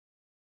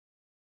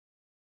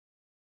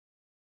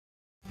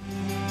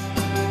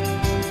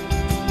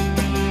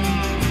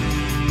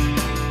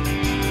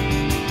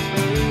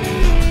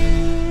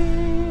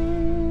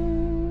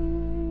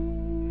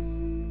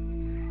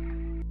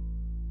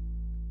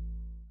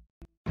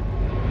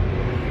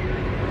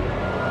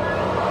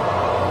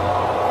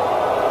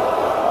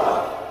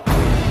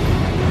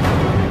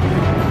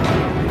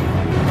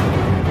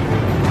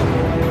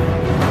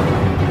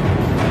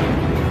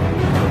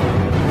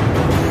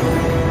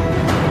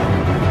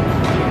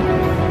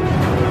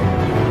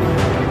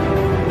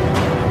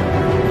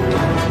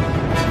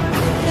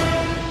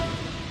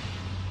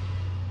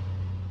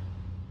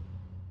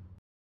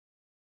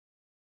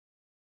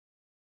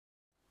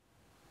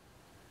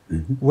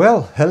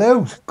Well,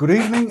 hello, good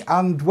evening,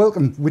 and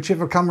welcome,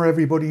 whichever camera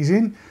everybody's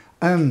in.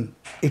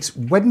 It's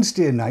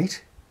Wednesday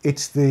night.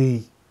 It's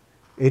the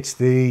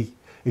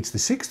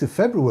 6th of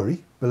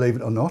February, believe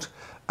it or not,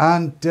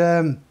 and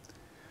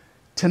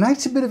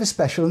tonight's a bit of a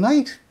special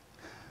night.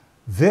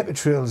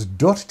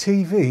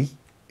 VTTV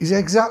is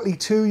exactly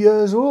 2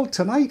 years old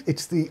tonight.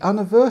 It's the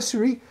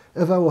anniversary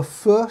of our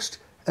first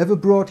ever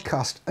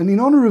broadcast, and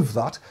in honour of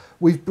that,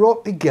 we've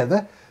brought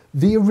together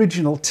the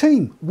original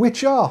team,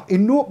 which are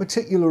in no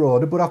particular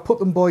order, but I've put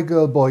them boy,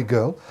 girl, boy,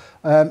 girl.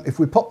 If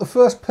we pop the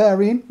first pair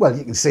in, well,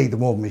 you can see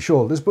them over my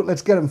shoulders, but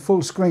let's get them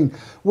full screen.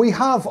 We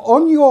have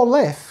on your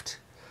left,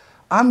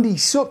 Andy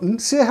Sutton.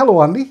 Say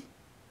hello, Andy.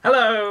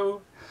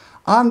 Hello.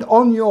 And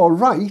on your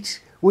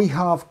right, we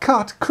have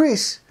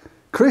Chris.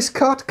 Chris.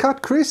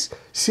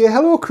 Say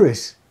hello,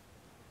 Chris.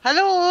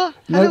 Hello.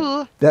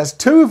 Now, there's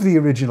two of the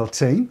original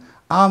team,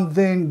 and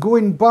then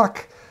going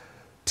back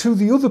to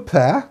the other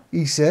pair,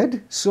 he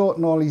said,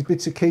 sorting all these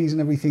bits of keys and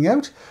everything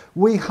out,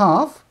 we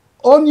have,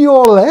 on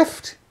your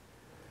left,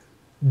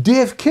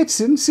 Dave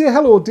Kitson. Say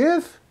hello,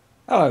 Dave.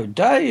 Hello,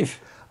 Dave.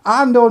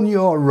 And on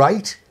your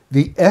right,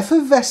 the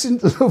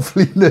effervescent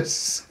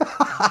loveliness.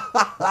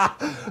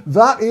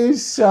 That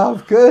is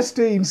Sav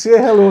Kirstine. Say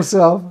hello,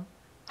 Sav.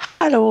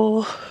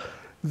 Hello.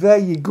 There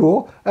you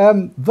go.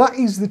 That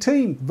is the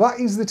team.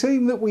 That is the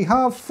team that we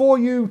have for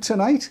you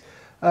tonight.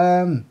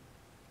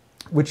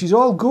 Which is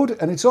all good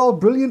and it's all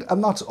brilliant,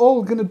 and that's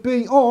all going to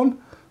be on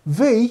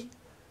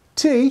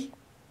VT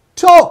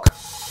Talk.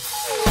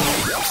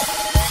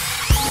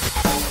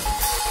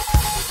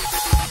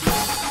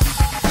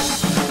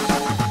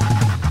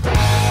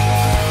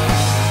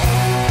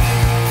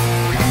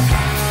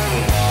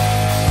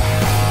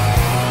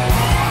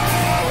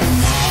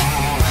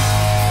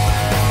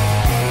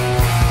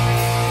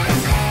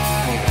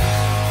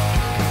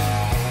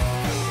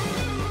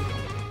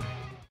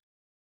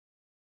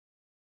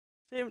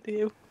 Same to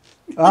you.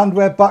 And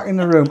we're back in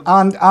the room.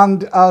 And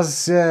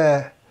as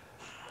Andy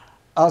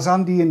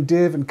and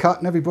Dave and Kat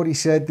and everybody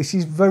said, this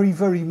is very,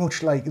 very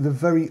much like the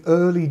very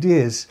early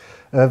days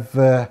of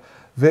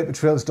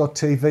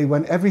VaporTrails.tv,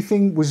 when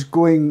everything was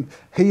going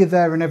here,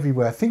 there and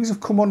everywhere. Things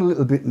have come on a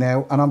little bit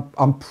now, and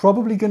I'm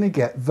probably going to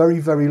get very,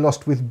 very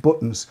lost with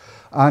buttons.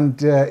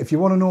 And if you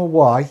want to know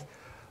why,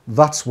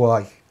 that's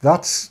why.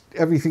 That's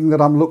everything that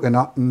I'm looking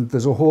at, and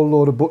there's a whole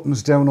load of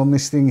buttons down on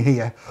this thing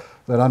here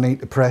that I need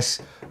to press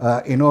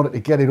in order to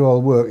get it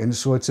all working.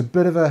 So it's a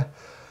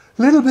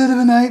little bit of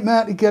a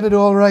nightmare to get it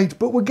all right,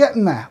 but we're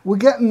getting there. We're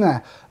getting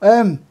there.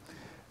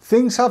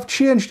 Things have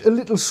changed a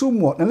little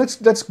somewhat. Now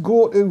let's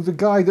go to the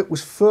guy that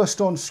was first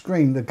on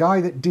screen, the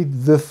guy that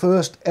did the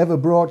first ever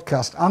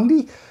broadcast.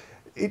 Andy,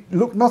 it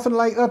looked nothing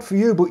like that for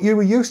you, but you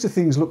were used to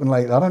things looking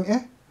like that, aren't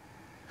you?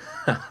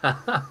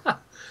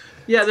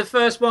 Yeah, the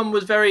first one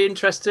was very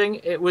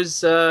interesting. It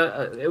was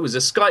a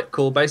Skype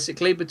call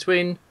basically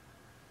between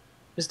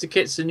Mr.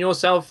 Kitson,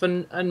 yourself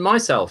and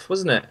myself,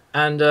 wasn't it?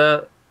 And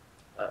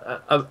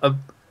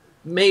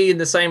me in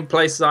the same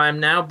place as I am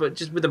now, but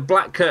just with a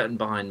black curtain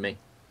behind me.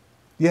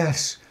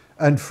 Yes,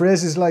 and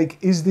phrases like,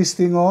 is this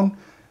thing on?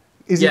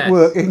 Is it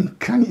working?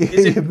 Can you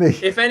hear me?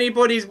 If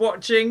anybody's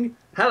watching,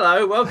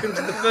 hello, welcome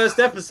to the first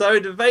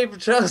episode of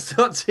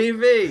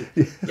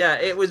VaporTrails.tv. Yeah,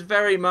 it was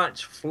very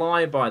much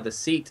fly by the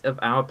seat of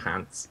our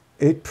pants.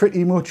 It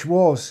pretty much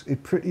was.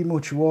 It pretty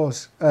much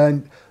was.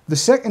 And the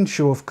second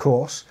show, of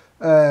course,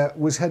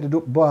 was headed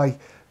up by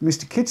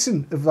Mr.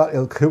 Kitson of that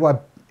ilk, who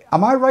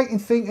am I right in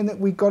thinking that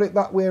we got it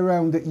that way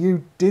around, that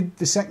you did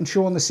the second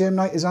show on the same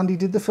night as Andy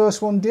did the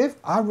first one, Dave?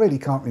 I really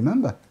can't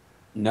remember.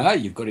 No,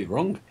 you've got it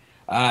wrong.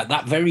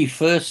 That very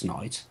first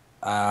night,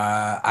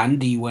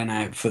 Andy went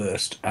out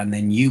first, and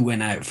then you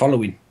went out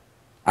following.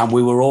 And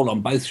we were all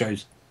on both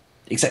shows,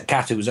 except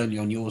Kat, who was only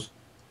on yours.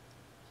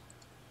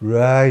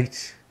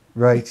 Right.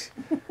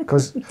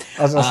 Because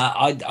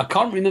I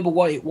can't remember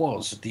what it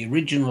was. The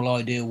original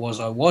idea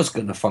was I was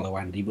going to follow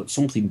Andy, but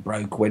something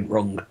went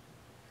wrong.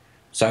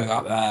 So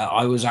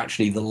I was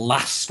actually the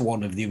last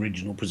one of the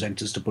original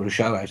presenters to put a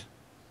show out.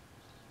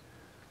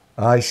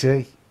 I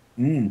see.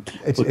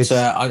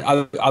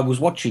 I was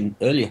watching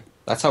earlier.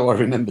 That's how I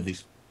remember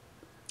this.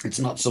 It's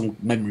not some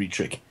memory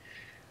trick.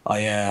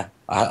 I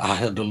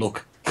had a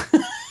look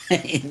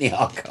in the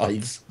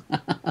archives.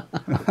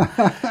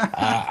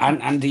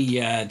 And Andy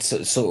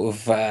sort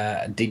of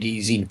did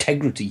his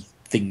integrity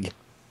thing,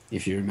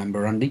 if you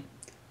remember, Andy.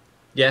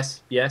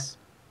 Yes.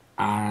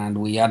 And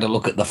we had a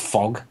look at the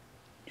fog.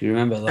 Do you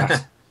remember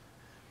that?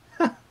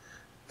 I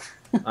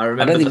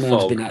remember. I don't think the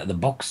one's fog. been out of the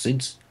box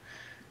since.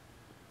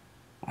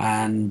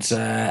 And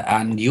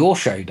your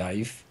show,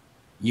 Dave,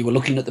 you were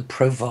looking at the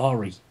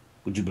Provari,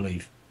 would you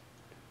believe?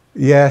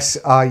 Yes,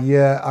 I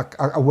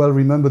well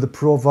remember the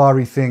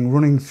Provari thing,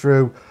 running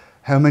through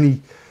how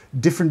many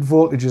different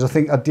voltages. I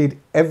think I did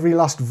every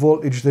last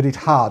voltage that it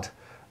had,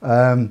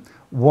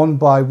 one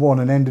by one,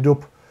 and ended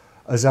up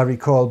as I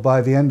recall,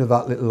 by the end of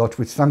that little lot,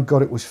 which thank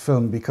God it was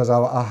filmed, because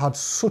I had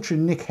such a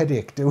nick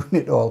headache doing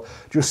it all,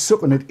 just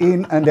sucking it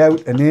in and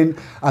out and in.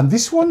 And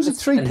this one's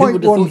at And who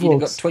would have 3.1 thought you'd have got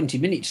volts. 20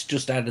 minutes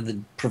just out of the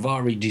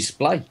Pravari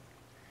display?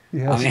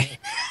 Yes. I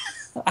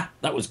mean,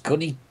 that was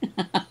cunning.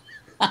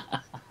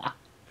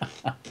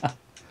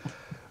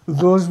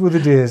 Those were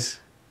the days.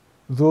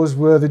 Those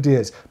were the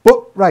days.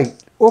 But, right,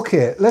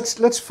 okay,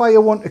 let's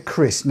fire one to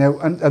Chris. Now,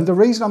 and the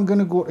reason I'm going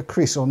to go to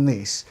Chris on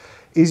this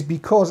is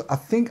because I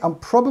think I'm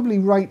probably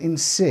right in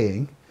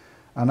saying,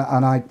 and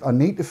I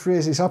need to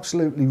phrase this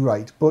absolutely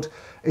right, but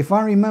if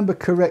I remember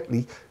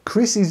correctly,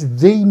 Chris is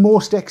the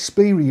most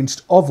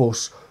experienced of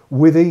us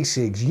with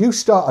e-cigs. You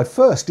started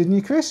first, didn't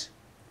you, Chris?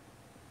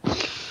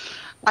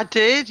 I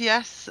did,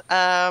 yes.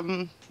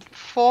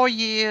 4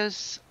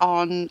 years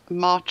on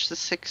March the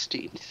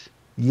 16th.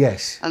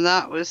 Yes. And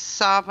that was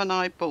Sav and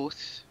I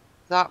both.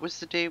 That was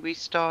the day we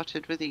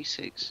started with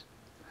e-cigs.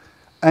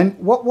 And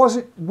what was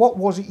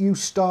it you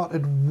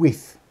started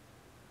with?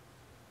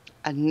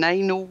 A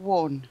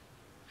 901.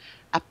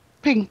 A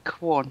pink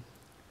one.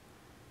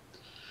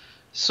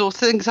 So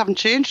things haven't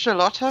changed a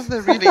lot, have they,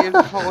 really, in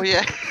 4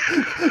 years?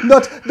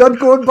 Not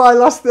going by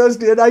last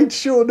Thursday night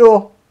show,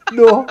 no.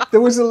 No,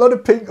 there was a lot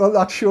of pink on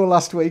that show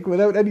last week,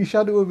 without any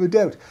shadow of a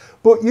doubt.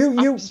 But you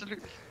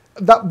Absolutely.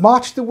 that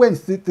March the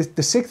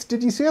 6th,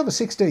 did you say, or the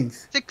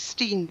 16th?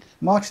 16th.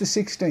 March the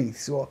 16th.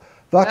 So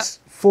that's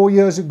 4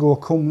 years ago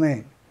come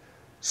then.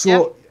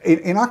 So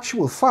in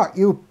actual fact,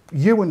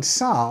 you and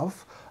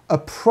Sav are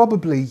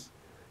probably,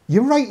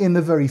 you're right in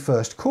the very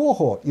first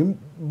cohort. You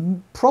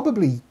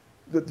probably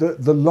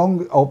the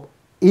long, or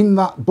in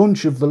that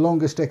bunch of the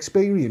longest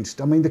experienced.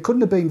 I mean, there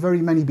couldn't have been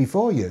very many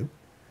before you.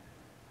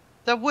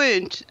 There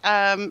weren't,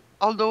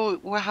 although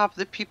we have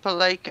the people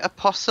like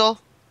Apostle,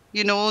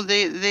 you know,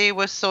 they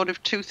were sort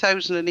of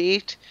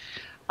 2008,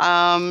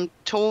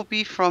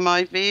 Toby from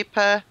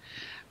iVapor,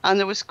 and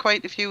there was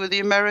quite a few of the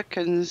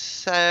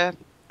Americans that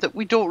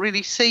we don't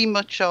really see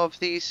much of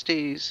these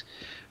days,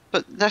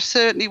 but there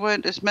certainly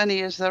weren't as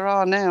many as there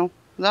are now,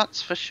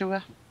 that's for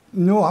sure.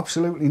 No,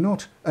 absolutely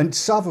not. And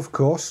Sav, of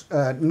course,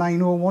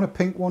 901, a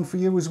pink one for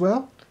you as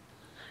well?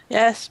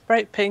 Yes,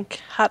 bright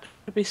pink. Had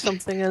to be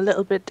something a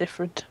little bit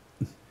different.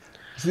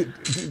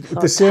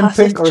 The same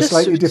pink or a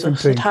slightly different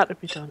pink? It had to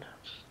be done.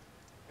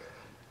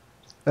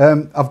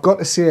 I've got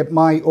to say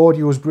my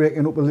audio is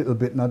breaking up a little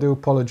bit, and I do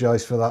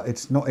apologise for that.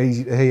 It's not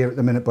easy to hear at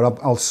the minute, but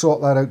I'll sort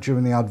that out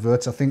during the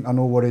adverts. I think I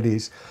know what it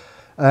is.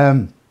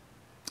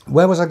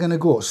 Where was I going to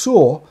go?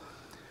 So,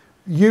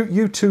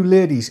 you two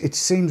ladies, it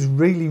seems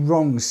really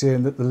wrong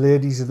saying that the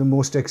ladies are the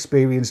most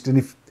experienced, and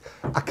if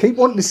I keep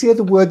wanting to say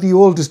the word the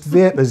oldest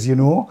vapors, you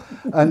know,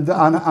 and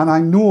I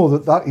know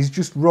that is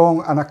just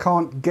wrong, and I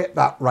can't get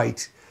that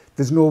right.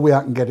 There's no way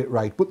I can get it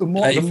right. But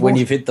when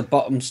you've hit the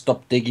bottom,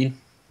 stop digging.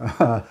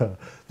 The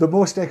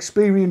most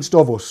experienced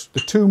of us,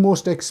 the two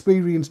most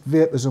experienced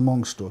vapors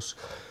amongst us,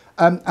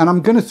 and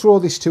I'm going to throw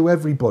this to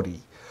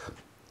everybody.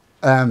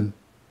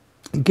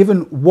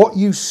 Given what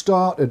you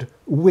started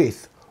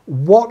with,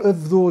 what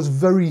of those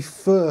very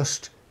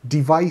first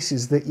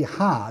devices that you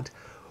had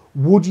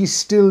would you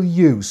still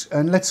use?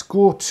 And let's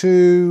go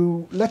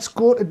to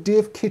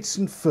Dave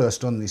Kitson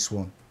first on this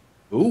one.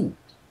 Ooh.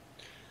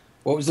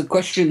 What was the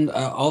question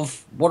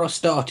of what I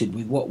started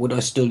with? What would I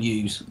still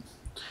use?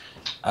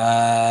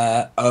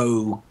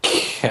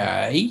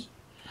 Okay.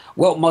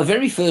 Well, my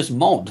very first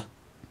mod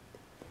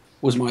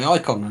was my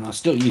Icon, and I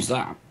still use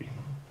that.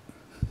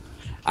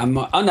 And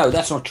no,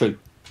 that's not true.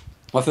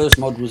 My first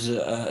mod was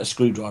a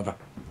screwdriver,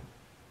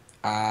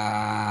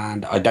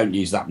 and I don't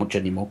use that much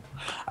anymore.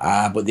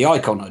 But the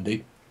Icon I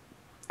do,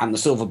 and the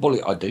Silver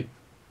Bullet I do.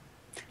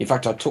 In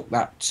fact, I took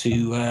that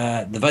to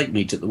the vape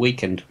meet at the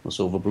weekend, the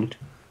Silver Bullet.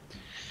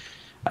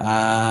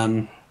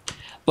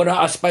 But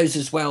I suppose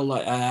as well,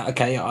 like,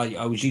 okay,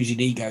 I was using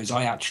egos.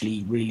 I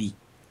actually really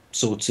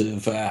sort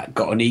of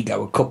got an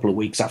ego a couple of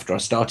weeks after I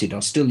started.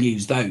 I still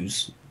use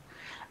those.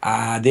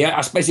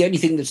 I suppose the only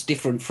thing that's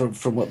different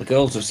from what the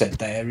girls have said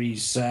there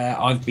is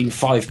I've been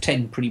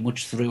 5'10" pretty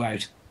much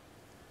throughout.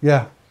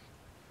 Yeah.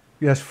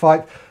 Yes,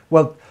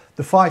 well,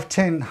 the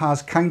 5'10"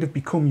 has kind of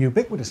become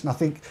ubiquitous, and I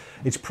think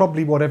it's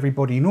probably what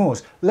everybody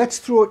knows. Let's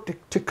throw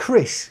it to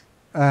Chris,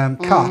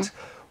 Kat.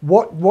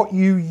 What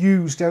you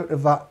used out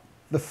of that,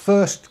 the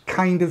first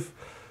kind of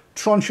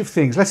tranche of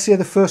things, let's say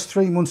the first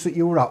 3 months that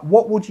you were at,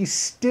 what would you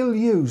still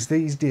use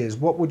these days?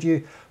 What would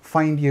you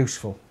find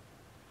useful?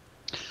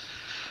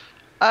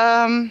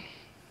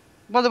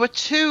 Well, there were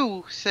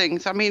two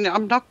things. I mean,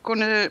 I'm not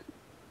going to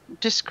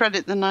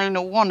discredit the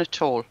 901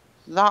 at all.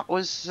 That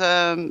was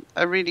a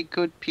really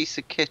good piece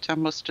of kit, I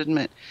must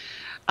admit.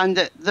 And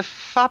the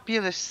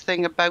fabulous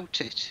thing about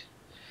it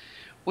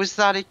was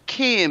that it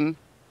came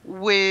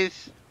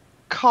with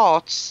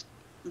carts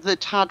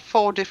that had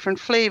 4 different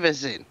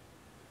flavours in.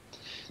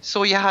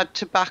 So you had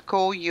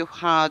tobacco, you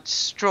had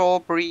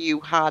strawberry, you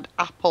had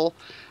apple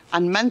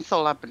and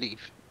menthol, I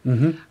believe.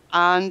 Mm-hmm.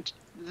 And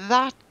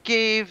that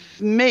gave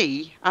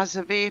me, as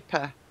a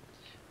vapor,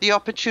 the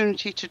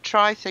opportunity to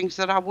try things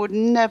that I would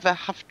never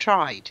have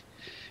tried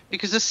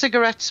because a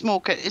cigarette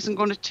smoker isn't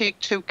going to take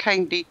too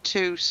kindly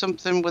to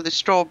something with a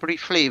strawberry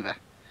flavour.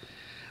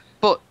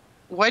 But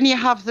when you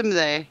have them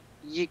there,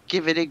 you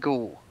give it a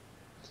go.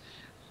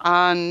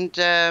 And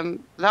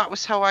that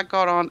was how I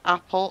got on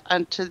Apple.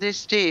 And to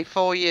this day,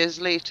 4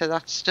 years later,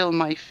 that's still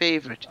my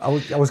favourite. I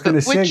was going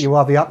to say, you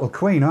are the Apple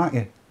Queen, aren't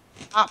you?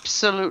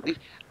 Absolutely.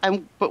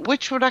 But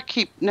which would I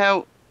keep?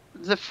 Now,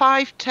 the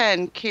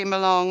 510 came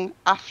along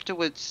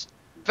afterwards,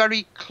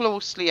 very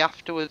closely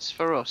afterwards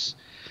for us.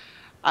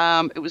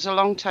 It was a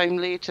long time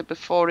later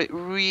before it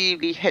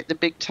really hit the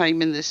big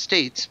time in the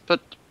States. But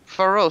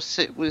for us,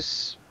 it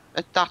was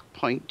at that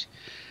point.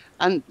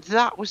 And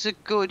that was a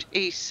good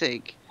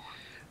e-cig.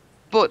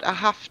 But I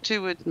have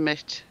to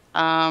admit,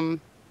 the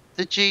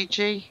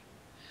GG,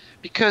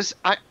 because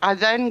I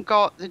then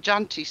got the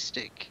Janty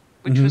stick,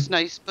 which was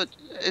nice, but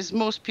as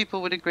most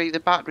people would agree,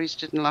 the batteries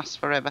didn't last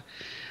forever.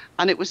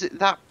 And it was at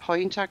that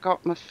point I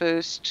got my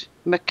first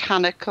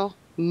mechanical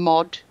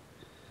mod.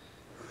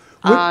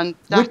 And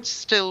that's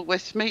still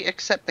with me,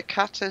 except the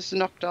cat has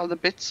knocked all the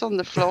bits on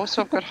the floor,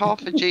 so I've got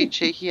half a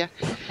GG here.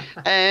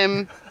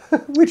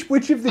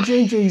 Which of the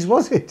GGs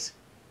was it?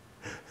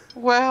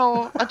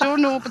 Well, I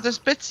don't know, but there's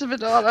bits of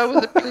it all over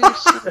the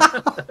place.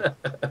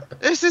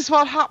 This is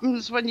what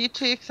happens when you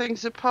take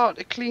things apart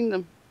to clean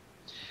them.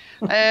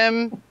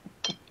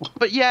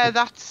 But yeah,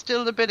 that's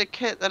still a bit of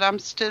kit that I'm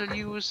still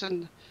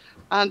using.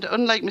 And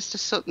unlike Mr.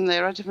 Sutton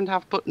there, I didn't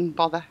have button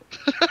bother.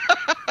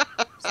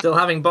 Still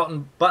having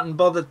button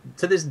bother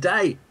to this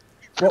day.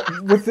 What,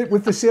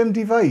 with the same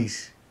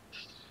device?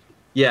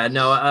 Yeah,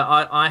 no,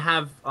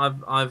 I've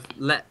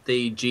let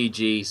the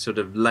GG sort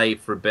of lay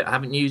for a bit. I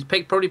haven't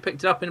probably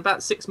picked it up in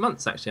about 6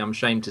 months, actually, I'm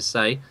ashamed to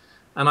say.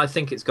 And I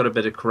think it's got a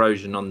bit of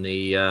corrosion on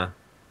the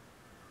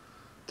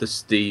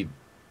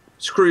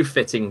screw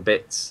fitting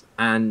bits.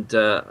 And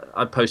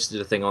I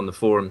posted a thing on the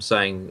forum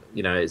saying,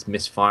 you know, it's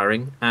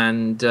misfiring.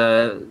 And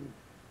I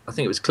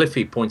think it was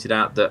Cliffy pointed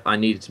out that I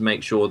needed to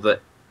make sure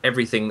that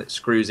everything that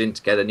screws in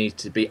together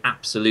needs to be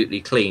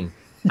absolutely clean.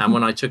 And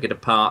when I took it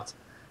apart,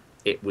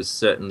 it was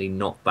certainly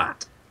not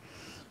that.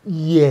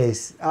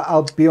 Yes,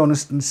 I'll be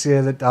honest and say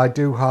that I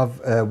do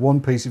have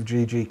one piece of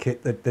GG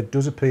kit that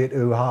does appear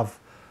to have,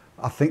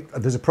 I think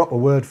there's a proper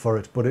word for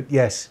it, but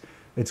yes,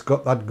 it's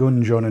got that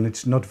gunge on and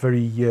it's not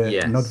very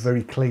not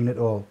very clean at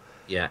all.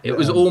 Yeah, it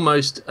was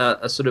almost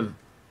a sort of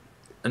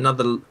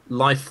another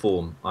life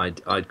form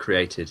I'd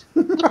created.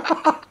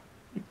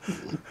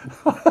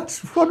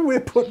 That's one way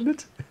of putting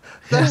it.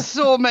 There's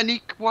so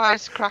many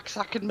wisecracks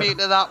I can make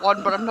to that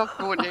one, but I'm not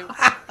going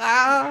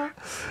to.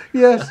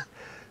 Yes.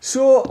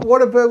 So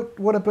what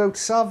about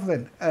Sav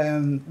then?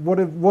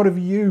 What have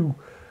you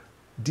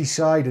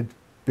decided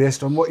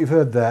based on what you've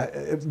heard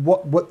there?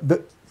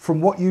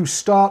 From what you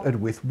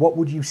started with, what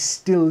would you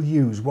still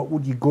use? What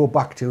would you go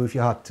back to if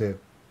you had to?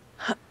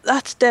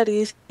 That's dead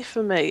easy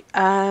for me.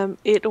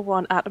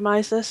 801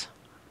 atomizers.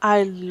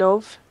 I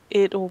love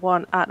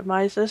 801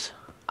 atomizers.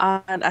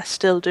 And I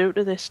still do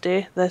to this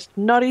day. They're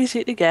not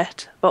easy to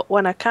get, but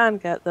when I can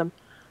get them,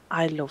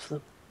 I love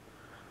them.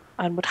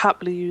 And would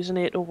happily use an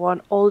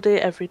 801 all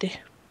day, every day.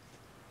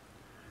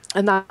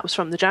 And that was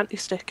from the Janty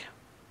stick.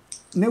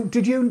 Now,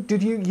 did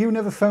you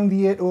never found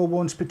the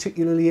 801s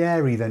particularly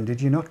airy then,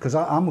 did you not? Because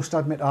I must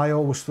admit, I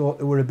always thought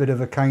they were a bit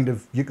of a kind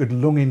of, you could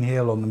lung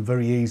inhale on them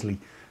very easily.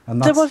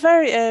 And they were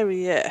very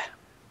airy, yeah.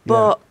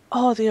 But,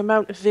 the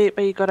amount of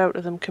vapour you got out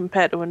of them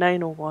compared to a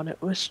 901,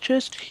 it was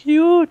just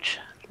huge.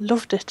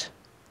 Loved it.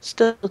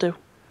 Still do.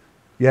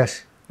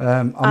 Yes.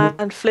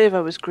 And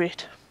flavour was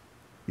great.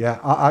 Yeah,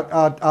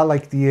 I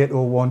like the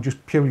 801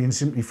 just purely and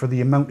simply for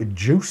the amount of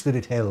juice that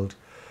it held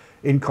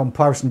in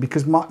comparison,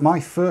 because my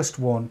first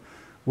one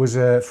was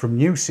from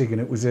New Sig,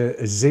 and it was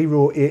a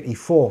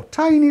 084.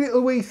 Tiny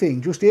little wee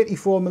thing, just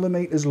 84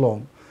 millimetres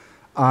long.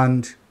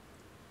 And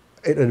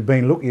it had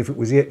been lucky if it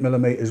was 8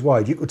 millimetres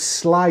wide. You could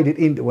slide it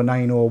into a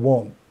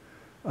 901.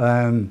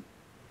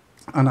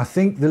 And I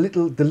think the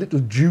little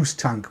juice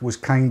tank was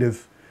kind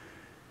of,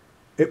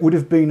 it would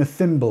have been a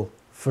thimble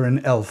for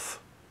an elf.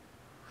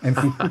 And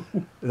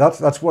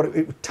that's what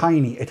it was,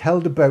 tiny. It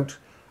held about,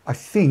 I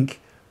think,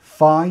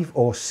 5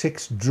 or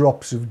 6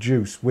 drops of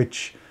juice,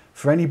 which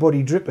for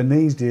anybody dripping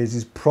these days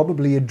is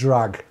probably a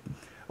drag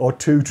or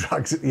 2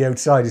 drags at the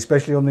outside,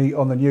 especially on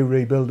the new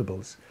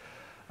rebuildables.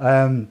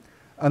 And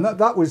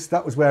that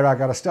was where I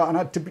got to start. And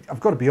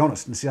I've got to be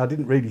honest and say I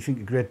didn't really think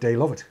a great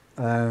deal of it.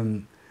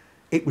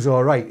 It was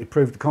all right. It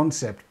proved the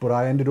concept, but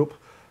I ended up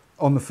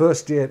on the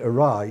first day it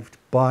arrived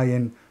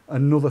buying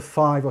another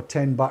 5 or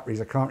 10 batteries.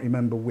 I can't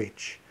remember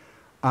which,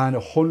 and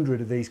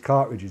 100 of these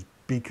cartridges,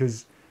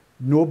 because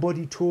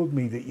nobody told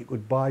me that you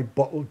could buy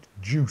bottled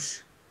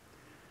juice.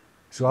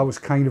 So I was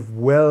kind of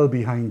well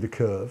behind the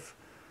curve.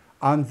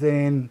 And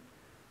then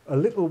a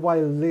little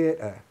while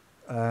later,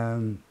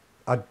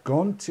 I'd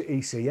gone to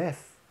ECF.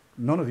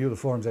 None of the other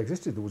forums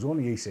existed. There was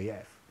only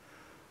ECF.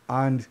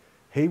 And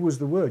here was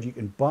the word: you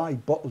can buy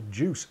bottled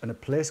juice, and a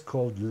place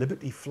called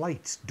Liberty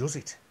Flights does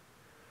it.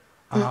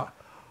 And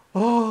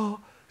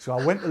so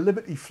I went to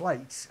Liberty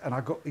Flights and I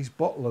got this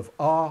bottle of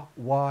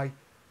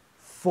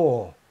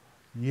RY4,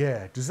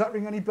 Yeah. Does that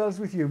ring any bells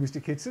with you,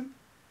 Mr. Kitson?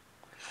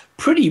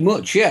 Pretty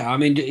much, yeah. I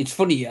mean, it's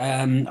funny.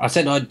 I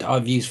said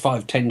I've used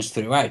 510s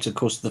throughout. Of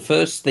course, the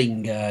first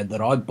thing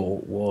that I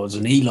bought was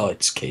an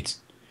e-lights kit,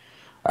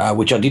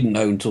 which I didn't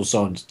know until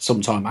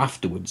sometime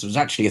afterwards. It was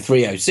actually a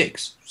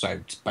 306, so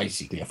it's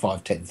basically a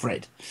 510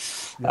 thread,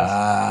 Yes.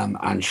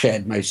 and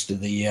shared most of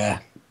the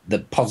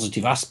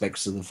positive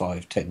aspects of the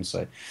 510.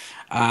 So,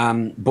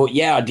 but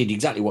yeah, I did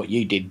exactly what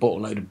you did. Bought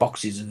a load of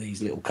boxes of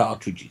these little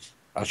cartridges.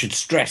 I should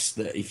stress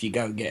that if you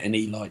go and get an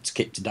e-lights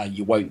kit today,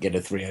 you won't get a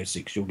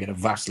 306. You'll get a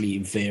vastly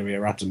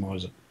inferior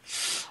atomizer.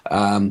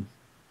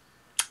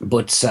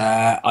 But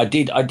I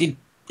did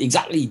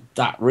exactly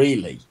that,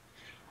 really.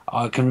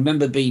 I can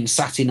remember being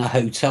sat in a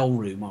hotel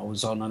room. I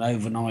was on an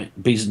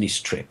overnight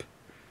business trip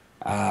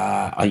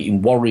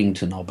in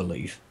Warrington, I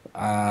believe.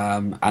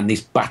 And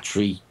this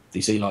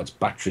e-lights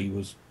battery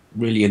was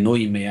really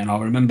annoying me. And I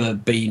remember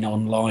being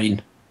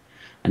online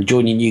and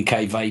joining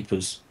UK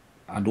Vapors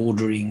and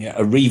ordering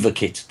a Reaver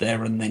kit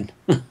there and then.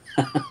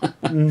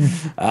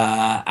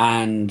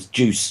 And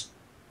juice.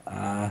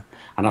 And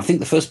I think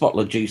the first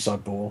bottle of juice I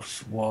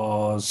bought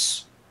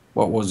was...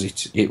 What was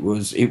it? It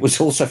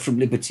was also from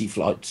Liberty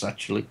Flights,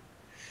 actually.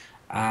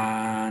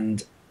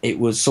 And it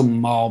was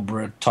some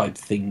Marlborough type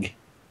thing.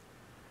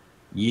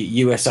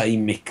 USA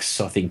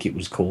Mix, I think it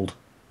was called.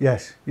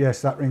 Yes,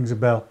 that rings a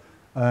bell.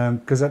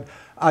 Because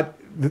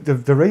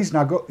the reason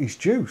I got this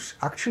juice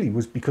actually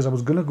was because I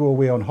was going to go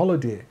away on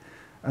holiday,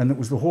 and it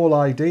was the whole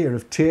idea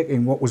of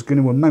taking what was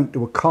going to amount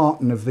to a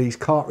carton of these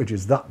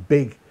cartridges that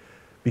big,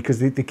 because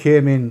they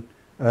came in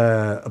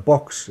a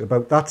box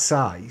about that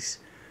size,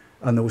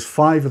 and there was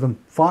 5 of them,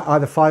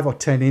 either 5 or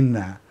 10 in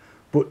there.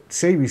 But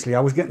seriously, I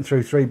was getting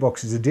through 3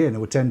 boxes a day, and they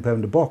were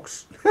 £10 a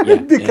box. Yeah,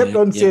 they kept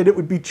on saying it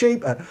would be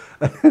cheaper,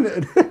 and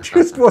it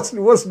just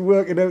wasn't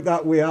working out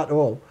that way at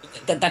all.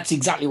 That's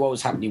exactly what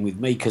was happening with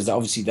me, because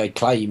obviously they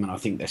claim, and I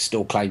think they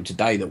still claim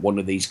today, that one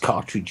of these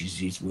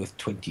cartridges is worth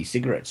 20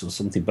 cigarettes or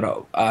something.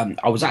 But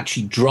I was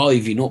actually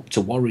driving up to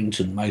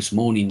Warrington most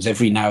mornings.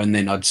 Every now and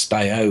then I'd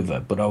stay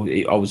over, but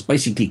I was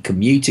basically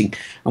commuting.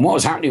 And what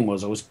was happening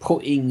was I was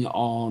putting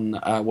on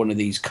one of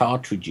these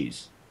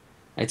cartridges.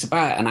 It's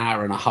about an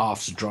hour and a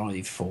half's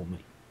drive for me.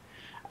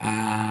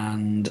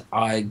 And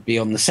I'd be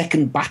on the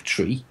second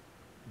battery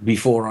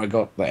before I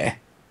got there.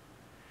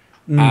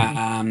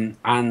 And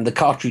the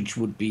cartridge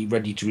would be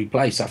ready to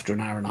replace after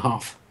an hour and a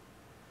half.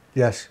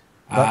 Yes.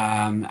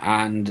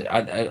 And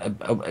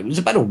it was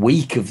about a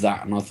week of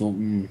that, and I thought,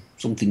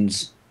 something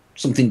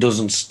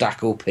doesn't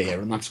stack up here,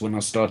 and that's when I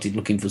started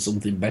looking for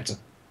something better.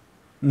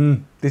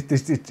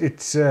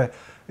 It's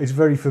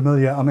very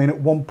familiar. I mean, at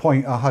one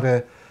point I had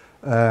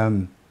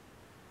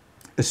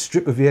a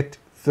strip of 8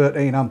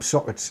 13 amp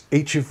sockets,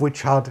 each of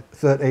which had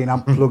 13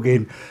 amp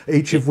plug-in,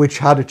 each of which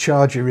had a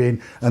charger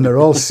in, and they're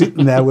all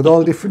sitting there with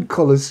all different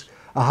colours.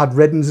 I had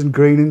red uns and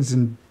green uns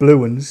and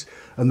blue uns,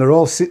 and they're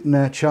all sitting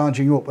there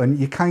charging up. And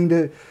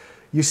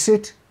you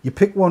sit, you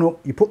pick one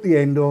up, you put the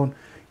end on,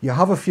 you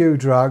have a few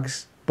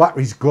drags,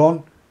 battery's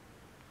gone,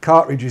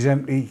 cartridge is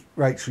empty,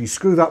 right, so you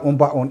screw that one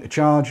back on to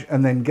charge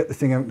and then get the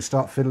thing out and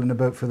start fiddling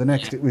about for the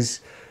next. It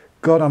was,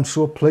 God, I'm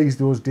so pleased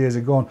those days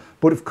are gone.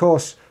 But of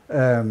course,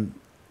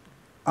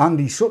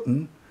 Andy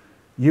Sutton,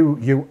 you're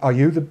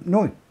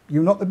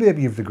not the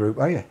baby of the group,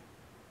 are you?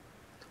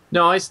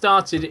 No, I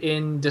started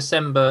in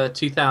December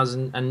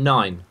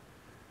 2009.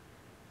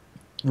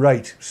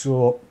 Right,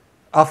 so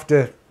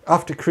after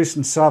Chris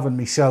and Sav and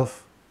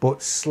myself,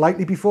 but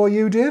slightly before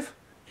you, Dave?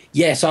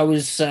 Yes, I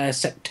was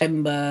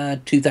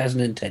September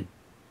 2010.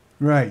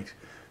 Right.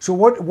 So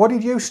what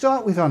did you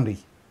start with, Andy?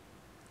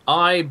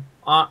 I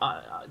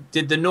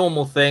did the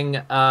normal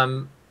thing.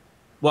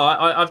 Well,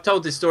 I've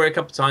told this story a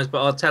couple of times,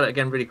 but I'll tell it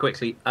again really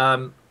quickly.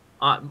 My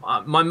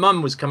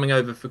mum was coming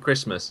over for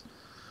Christmas,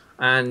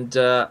 and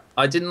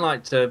I didn't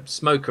like to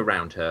smoke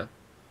around her.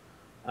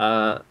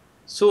 Around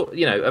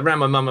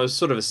my mum, I was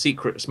sort of a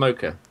secret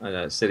smoker. I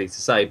know it's silly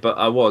to say, but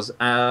I was.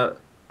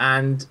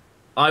 And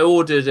I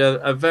ordered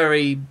a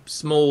very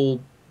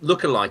small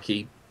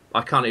lookalike.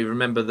 I can't even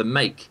remember the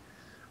make.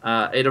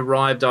 It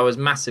arrived. I was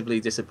massively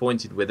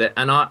disappointed with it,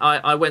 and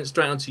I went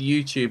straight onto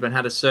YouTube and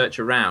had a search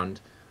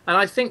around. And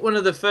I think one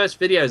of the first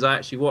videos I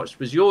actually watched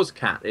was yours,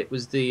 Kat. It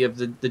was the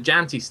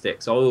Janty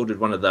sticks. I ordered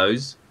one of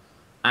those,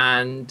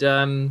 and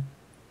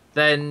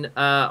then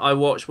I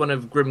watched one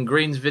of Grim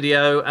Green's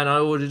video, and I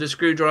ordered a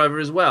screwdriver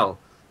as well.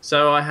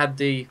 So I had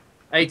the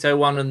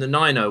 801 and the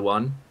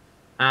 901,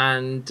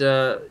 and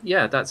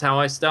that's how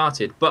I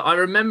started. But I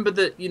remember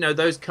that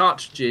those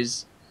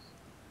cartridges.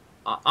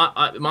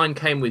 Mine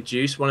came with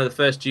juice. One of the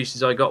first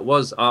juices I got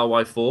was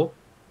RY4,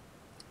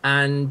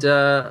 and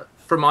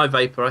from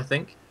iVapor, I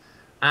think.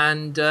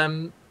 And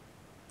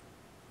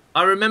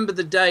I remember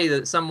the day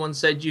that someone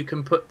said you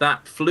can put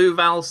that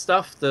Fluval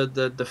stuff,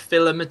 the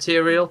filler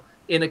material,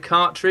 in a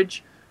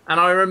cartridge. And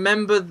I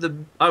remember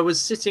I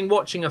was sitting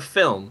watching a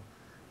film,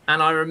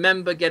 and I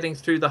remember getting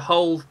through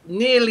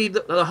nearly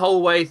the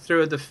whole way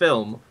through the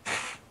film,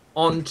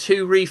 on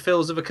 2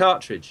 refills of a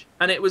cartridge,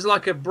 and it was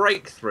like a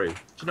breakthrough. Do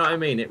you know what I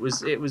mean? It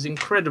was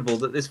incredible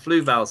that this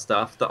Fluval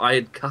stuff that I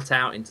had cut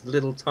out into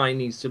little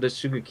tiny sort of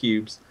sugar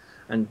cubes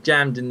and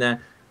jammed in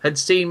there had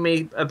seen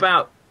me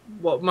about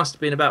what must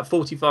have been about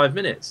 45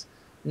 minutes.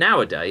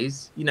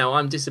 Nowadays, you know,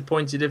 I'm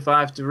disappointed if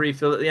I have to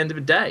refill at the end of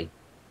a day.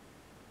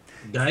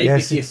 Dave,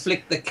 Yes, if you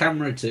flick the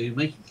camera to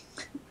me.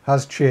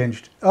 Has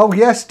changed. Oh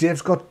yes,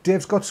 Dave's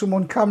got some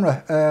on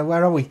camera.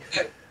 Where are we?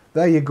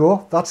 There you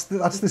go. That's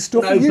the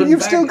stuff.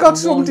 You've still got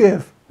some,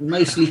 Dave.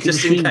 Mostly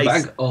Just in consumed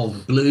case. bag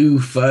of blue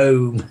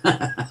foam.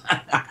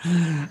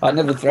 I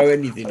never throw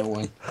anything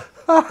away.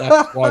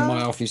 That's why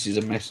my office is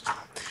a mess.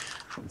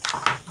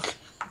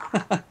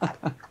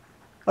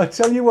 I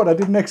tell you what, I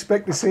didn't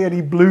expect to see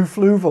any blue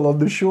Fluval on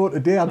the show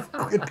today.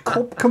 I'd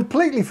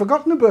completely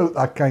forgotten about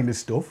that kind of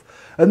stuff.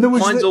 And there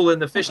was Mine's all in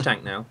the fish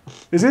tank now.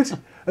 Is it?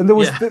 And there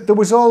was Yeah. there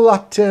was all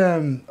that.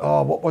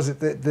 What was it?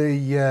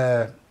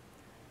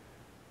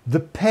 The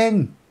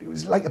pen. It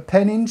was like a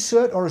pen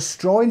insert or a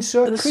straw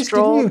insert. The Chris,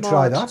 straw didn't you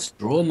try mod. that?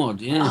 Straw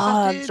mod, yeah.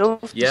 Ah, I did.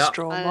 love the Yeah.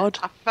 straw mod.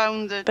 I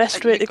found that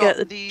Best way you to get got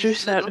the these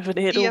juice out of an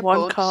little 801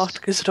 earbuds, cart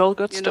because it all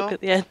got you stuck know.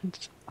 at the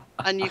end.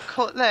 and you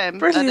cut them at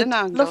Brilliant. an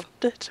angle,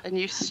 Loved it. and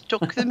you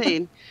stuck them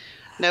in.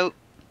 Now,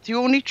 the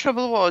only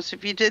trouble was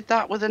if you did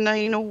that with a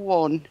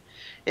 901,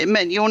 it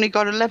meant you only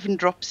got 11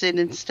 drops in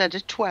instead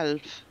of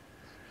 12.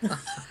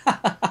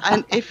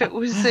 And if it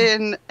was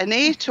in an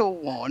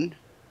 801,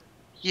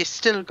 you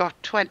still got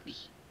 20.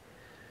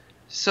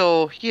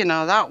 So, you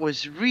know, that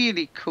was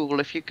really cool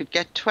if you could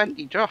get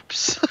 20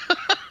 drops.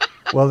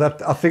 Well,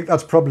 I think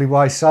that's probably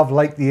why Sav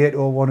liked the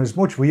 801 as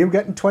much. Were you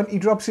getting 20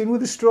 drops in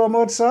with the straw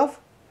mod, Sav?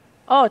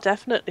 Oh,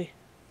 definitely.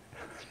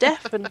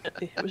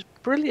 Definitely. It was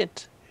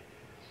brilliant.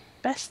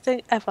 Best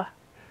thing ever.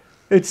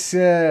 It's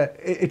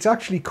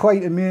actually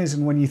quite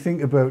amazing when you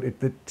think about it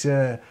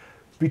that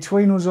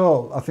between us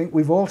all, I think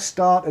we've all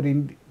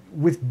started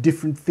with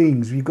different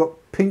things. We've got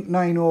pink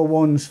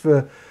 901s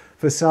for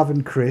Sav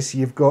and Chris.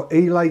 You've got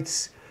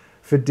E-lights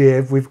for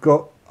Dave. We've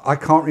got, I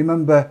can't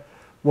remember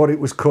what it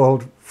was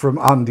called from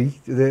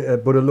Andy,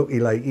 but a Lucky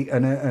Lighty,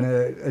 and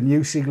a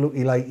new Sig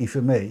Lucky Lighty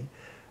for me.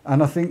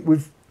 And I think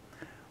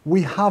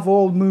we have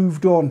all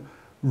moved on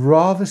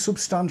rather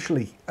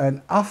substantially.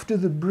 And after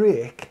the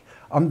break,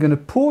 I'm going to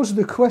pose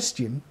the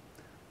question,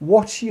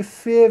 what's your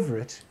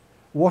favourite,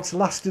 what's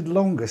lasted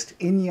longest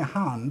in your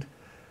hand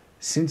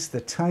since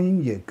the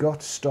time you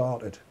got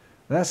started?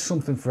 That's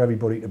something for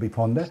everybody to be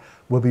ponder.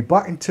 We'll be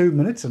back in 2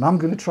 minutes and I'm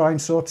going to try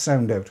and sort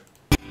sound out.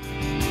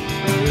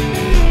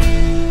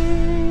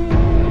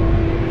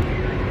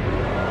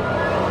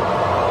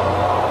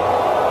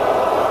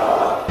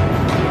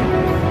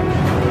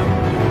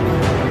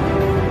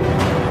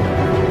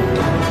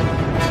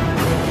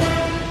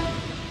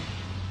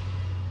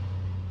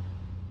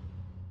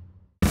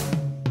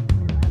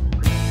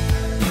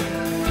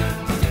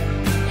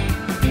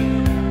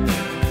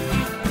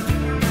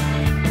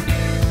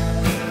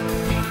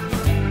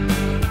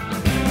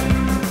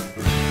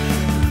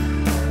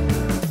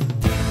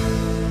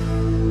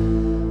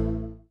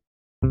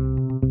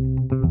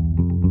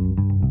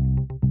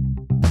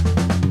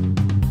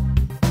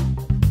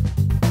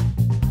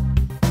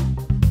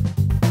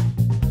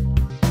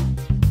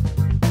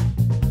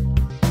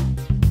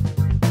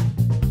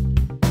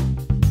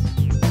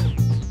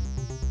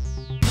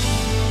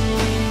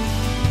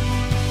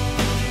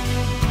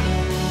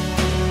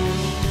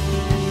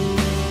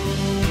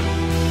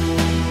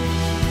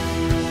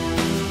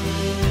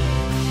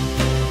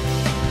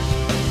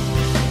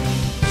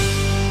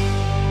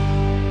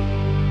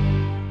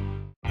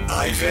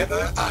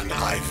 iVapor and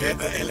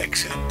iVapor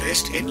Elixir,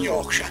 based in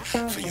Yorkshire,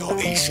 for your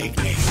e-cig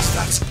needs.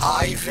 That's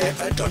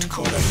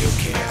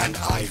ivapor.co.uk and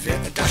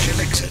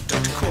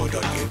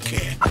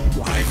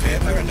ivapor-elixir.co.uk.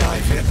 iVapor and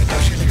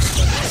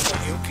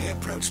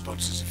ivapor-elixir.co.uk, proud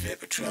sponsors of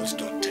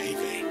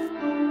VaporTrails.tv.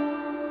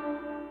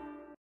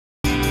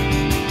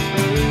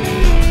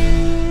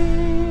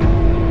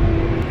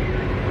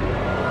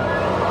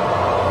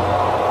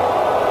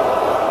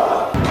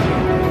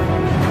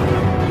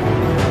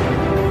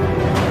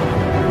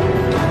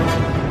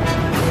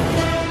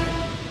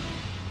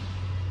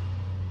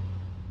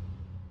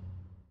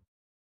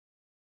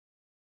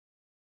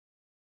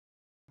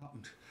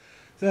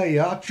 There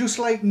you are, just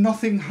like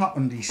nothing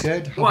happened, he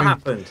said. What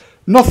happened?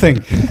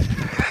 Nothing.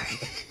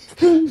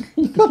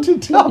 Not a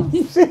damn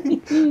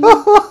thing.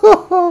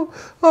 Oh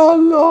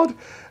Lord,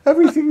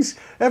 everything.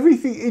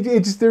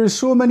 It's there are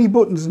so many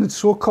buttons and it's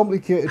so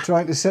complicated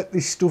trying to set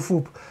this stuff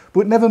up.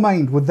 But never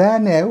mind, we're there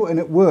now and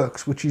it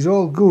works, which is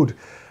all good.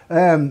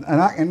 And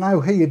I can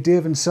now hear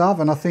Dave and Sav,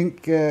 and I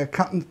think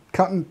Cat and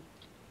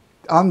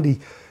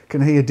Andy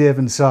can hear Dave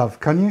and Sav.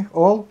 Can you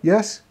all?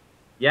 Yes.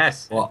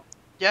 Yes. What?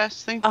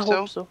 Yes, think I so.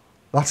 hope so.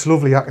 That's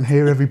lovely. I can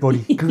hear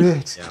everybody.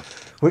 Great. Yeah.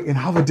 We can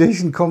have a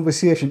decent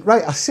conversation.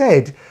 Right, I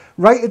said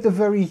right at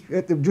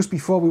just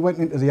before we went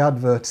into the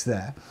adverts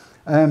there,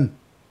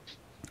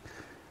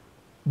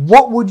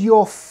 what would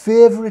your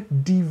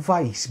favourite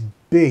device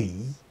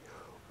be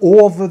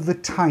over the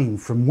time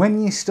from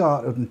when you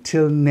started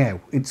until now.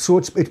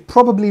 It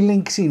probably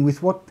links in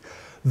with what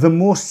the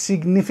most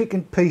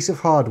significant piece of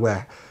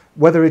hardware,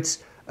 whether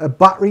it's a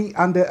battery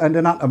and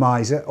an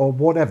atomizer or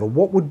whatever.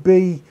 What would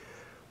be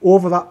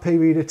over that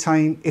period of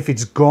time, if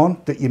it's gone,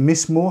 that you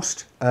miss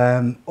most,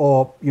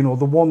 or the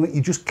one that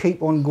you just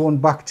keep on going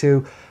back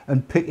to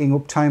and picking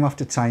up time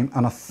after time?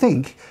 And I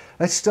think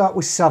let's start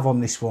with Sav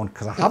on this one,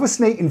 because I have a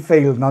sneaking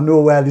feeling and I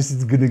know where this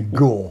is going to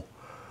go.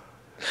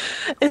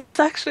 It's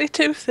actually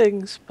two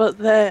things, but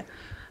they're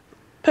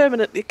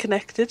permanently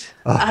connected,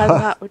 and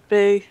that would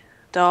be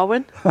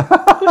Darwin,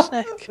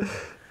 Gooseneck.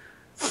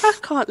 I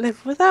can't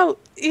live without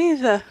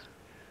either.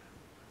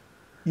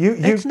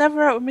 It's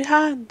never out of my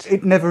hand.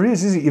 It never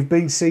is it? You've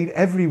been seen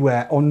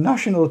everywhere on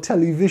national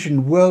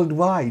television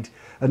worldwide,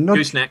 and not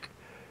Gooseneck.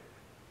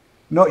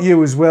 Not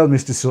you as well,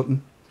 Mr.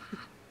 Sutton.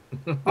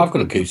 I've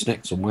got a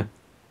gooseneck somewhere.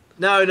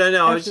 No. I was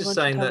Everyone just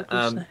saying should have that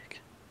a gooseneck.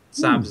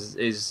 Sam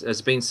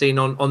has been seen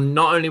on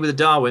not only with a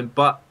Darwin,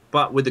 but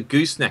with a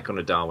gooseneck on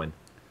a Darwin.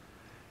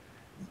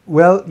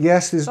 Well,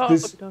 yes, there's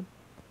Done.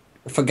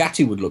 A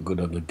Fagatti would look good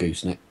on a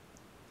gooseneck.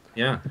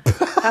 Yeah.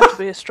 Have to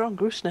be a strong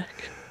gooseneck.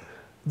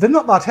 they're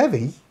not that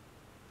heavy.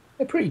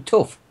 They're pretty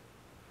tough.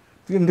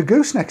 And the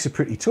goosenecks are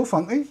pretty tough,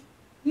 aren't they?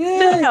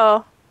 They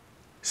are.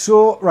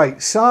 So,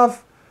 right,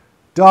 Sav,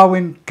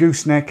 Darwin,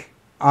 gooseneck,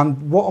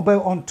 and what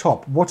about on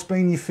top? What's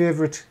been your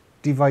favourite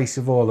device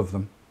of all of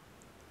them?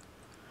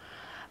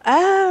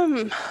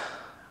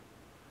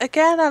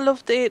 Again, I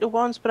love the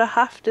 801s, but I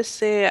have to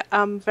say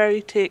I'm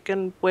very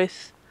taken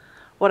with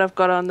what I've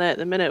got on there at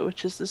the minute,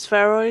 which is the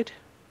spheroid,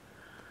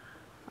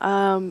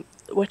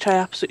 which I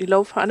absolutely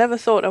love. I never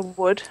thought I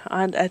would,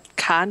 and I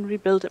can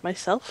rebuild it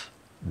myself.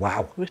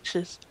 Wow. Which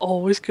is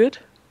always good.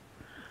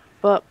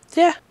 But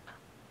yeah,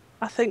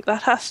 I think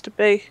that has to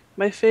be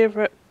my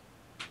favourite.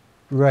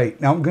 Right,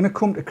 now I'm going to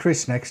come to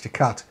Chris next to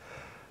Kat,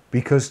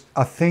 because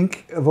I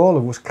think of all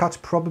of us, Kat's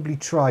probably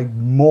tried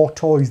more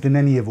toys than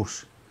any of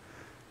us.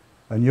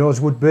 And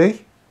yours would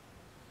be?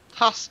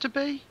 Has to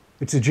be.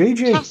 It's a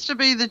GG. It has to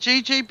be the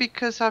GG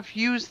because I've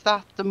used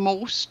that the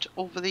most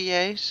over the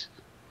years.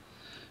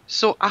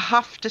 So I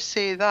have to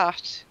say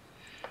that.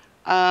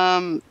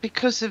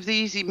 Because of the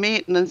easy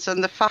maintenance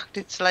and the fact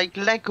it's like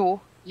Lego,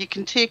 you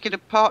can take it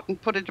apart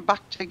and put it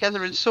back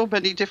together in so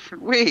many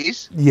different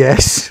ways.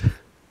 Yes.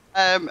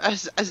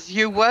 As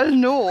you well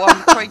know,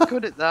 I'm quite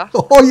good at that.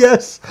 Oh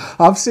yes,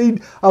 I've seen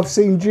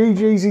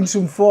GGs in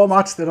some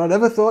formats that I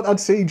never thought I'd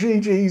see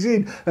GGs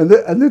in, and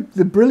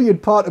the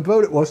brilliant part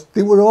about it was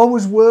they were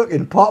always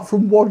working, apart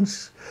from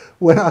once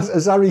when,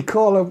 as I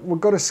recall, we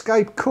got a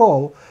Skype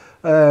call,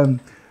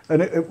 and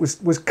it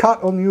was Kat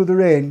on the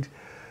other end,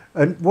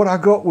 and what I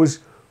got was,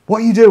 "What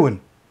are you doing?"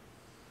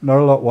 Not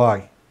a lot.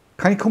 Why?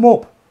 Can you come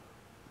up?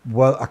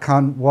 Well, I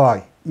can't.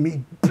 Why?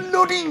 Me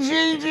bloody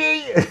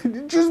GG!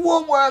 It just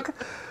won't work.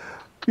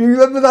 You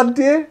remember that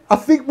day? I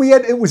think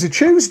it was a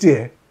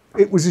Tuesday.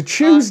 It was a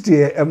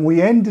Tuesday, and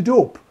we ended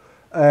up.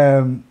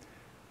 I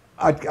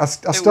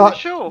started.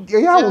 Show.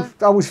 Yeah.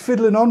 I was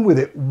fiddling on with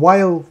it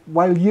while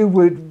you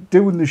were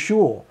doing the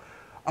show,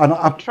 and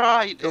I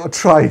tried. I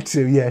tried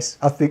to. Yes,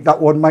 I think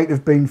that one might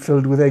have been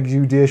filled with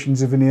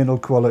exudations of an anal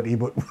quality,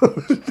 but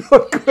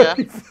not going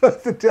any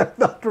further down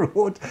that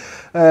road.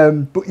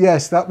 But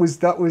yes, that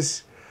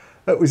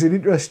was an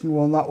interesting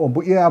one, that one.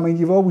 But yeah, I mean,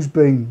 you've always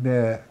been.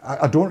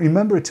 I don't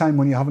remember a time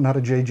when you haven't had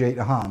a JJ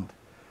to hand.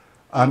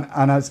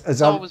 And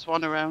as always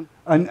one around.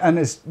 And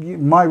as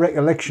my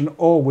recollection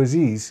always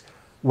is,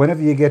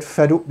 whenever you get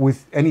fed up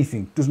with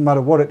anything, doesn't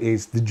matter what it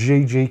is, the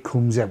JJ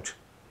comes out.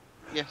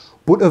 Yes.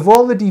 But of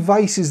all the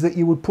devices that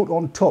you would put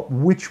on top,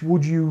 which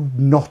would you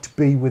not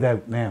be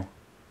without now?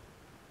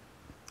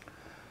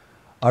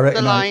 I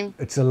reckon the line.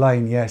 It's a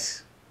line,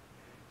 yes.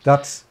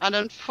 That's. And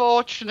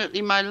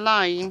unfortunately, my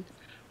line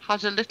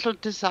had a little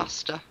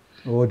disaster.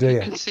 Oh dear.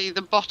 You can see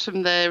the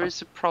bottom there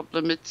is a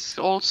problem. It's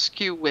all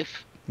skew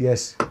width.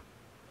 Yes.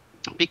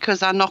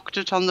 Because I knocked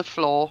it on the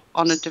floor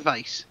on a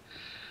device.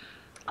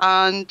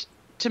 And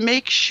to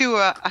make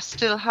sure I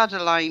still had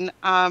a line,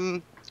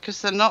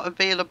 because they're not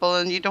available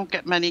and you don't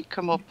get many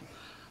come up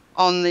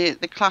on the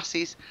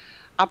classes,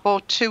 I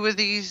bought 2 of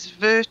these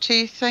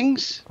Verti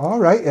things. All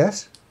right,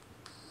 yes.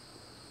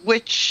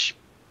 Which,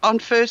 on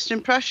first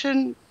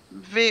impression,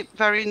 vape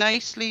very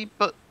nicely,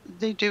 but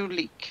they do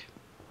leak.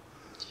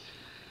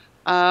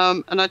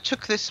 And I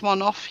took this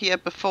one off here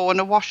before and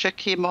a washer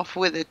came off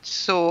with it,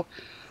 so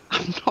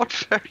I'm not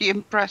very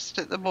impressed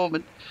at the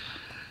moment.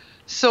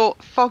 So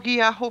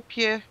Foggy, I hope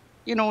you're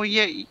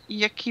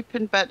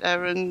keeping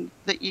better and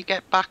that you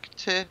get back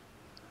to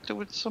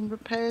doing some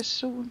repairs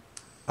soon.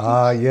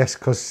 Ah, yes,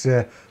 because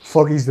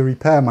Foggy's the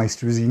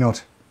repairmeister, is he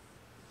not?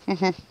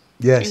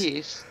 Yes. He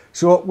is.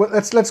 So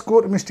let's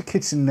go to Mr.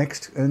 Kitson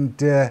next,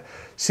 and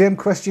same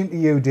question to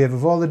you, Dave.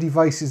 Of all the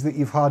devices that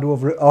you've had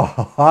over it,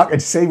 oh, I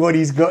can see what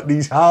he's got in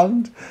his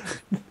hand.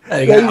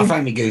 There you go. I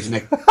found me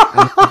gooseneck.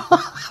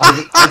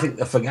 I think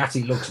the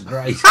Fagatti looks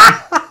great.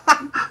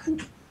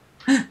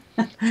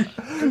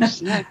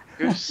 Gooseneck.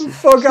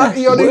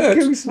 Fagatti on a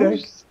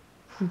gooseneck.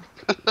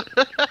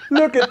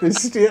 Look at the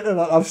state of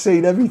that. I've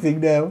seen everything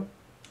now.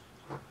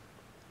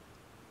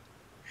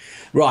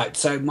 Right,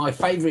 so my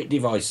favourite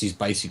device is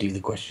basically the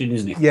question,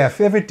 isn't it? Yeah,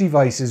 favourite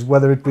devices,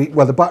 whether it be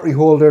the battery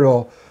holder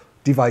or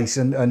device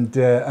and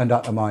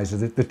atomizer,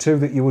 the two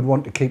that you would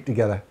want to keep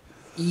together.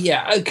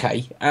 Yeah,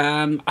 okay.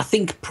 I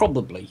think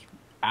probably,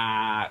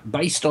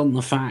 based on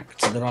the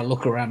fact that I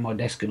look around my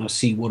desk and I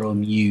see what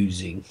I'm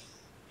using,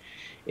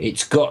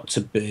 it's got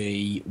to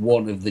be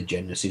one of the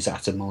Genesis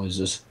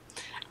atomizers,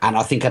 and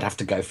I think I'd have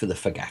to go for the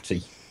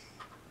Fagatti.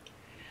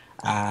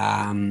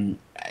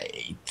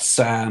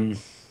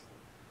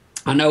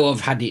 I know I've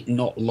had it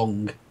not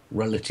long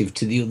relative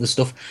to the other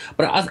stuff,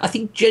 but I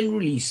think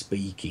generally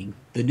speaking,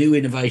 the new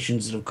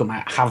innovations that have come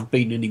out have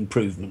been an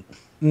improvement.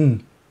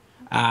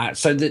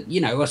 So that, you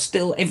know, I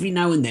still, every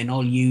now and then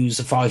I'll use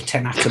a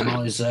 510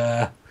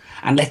 atomizer,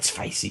 and let's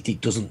face it,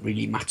 it doesn't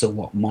really matter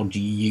what mod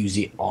you use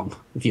it on.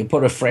 If you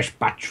put a fresh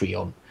battery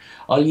on,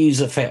 I'll use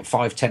a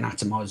 510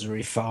 atomizer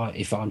if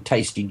I'm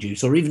tasting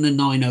juice, or even a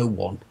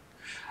 901.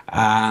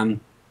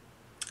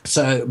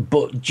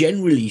 But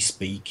generally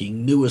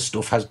speaking, newer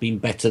stuff has been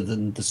better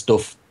than the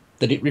stuff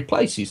that it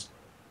replaces.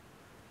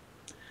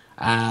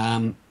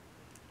 And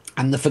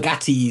the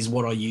Fagatti is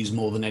what I use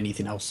more than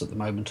anything else at the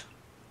moment.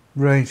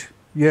 Right.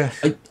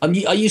 Yes.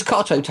 I use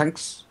Carto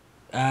tanks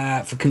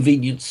for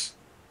convenience.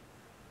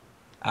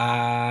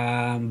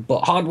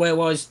 But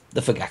hardware-wise,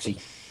 the Fagatti.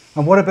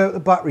 And what about the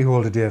battery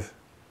holder, Dave?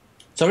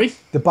 Sorry?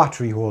 The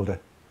battery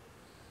holder.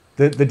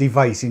 The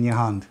device in your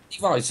hand.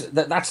 Device.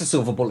 That's a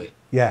silver bullet.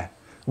 Yeah.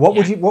 What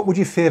would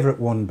your favourite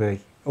one be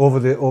over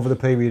the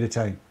period of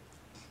time?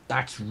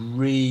 That's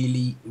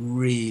really,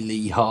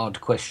 really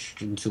hard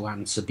question to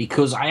answer,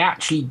 because I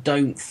actually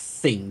don't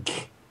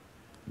think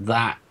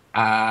that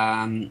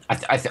I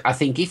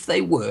think if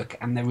they work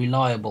and they're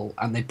reliable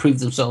and they prove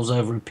themselves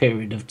over a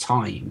period of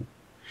time,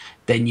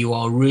 then you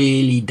are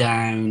really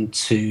down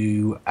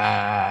to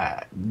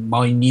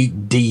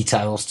minute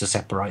details to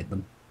separate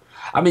them.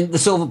 I mean, the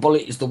silver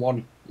bullet is the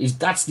one.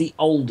 That's the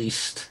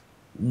oldest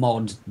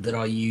mod that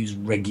I use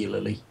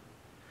regularly,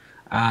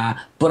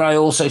 but I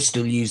also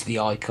still use the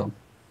icon.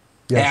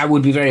 Yes. Yeah, it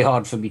would be very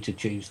hard for me to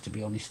choose, to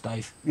be honest,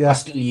 Dave. Yeah. I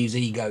still use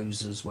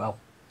egos as well.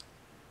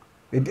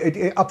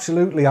 It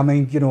absolutely. I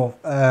mean, you know,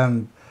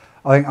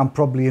 I think I'm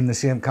probably in the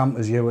same camp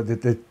as you.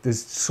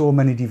 There's so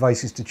many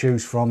devices to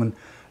choose from, and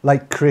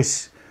like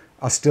Chris,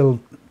 I still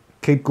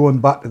keep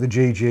going back to the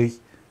GG.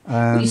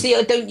 You see,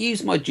 I don't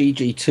use my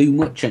GG too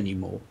much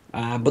anymore,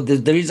 but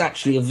there is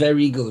actually a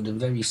very good and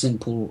very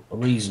simple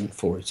reason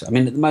for it. I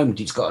mean, at the moment,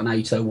 it's got an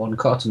 801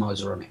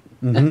 cartomizer on it.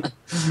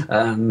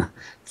 Mm-hmm.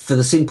 For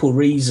the simple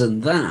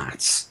reason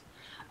that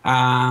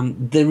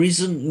there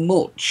isn't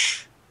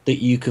much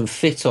that you can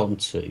fit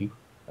onto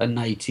a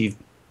native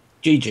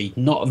GG.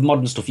 Not of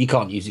modern stuff. You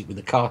can't use it with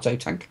a Carto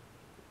tank.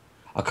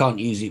 I can't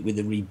use it with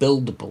a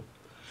rebuildable,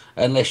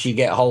 unless you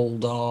get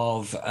hold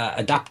of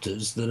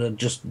adapters that are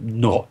just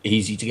not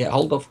easy to get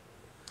hold of.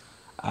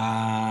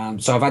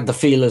 So I've had the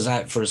feelers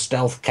out for a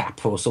stealth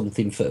cap or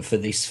something for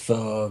this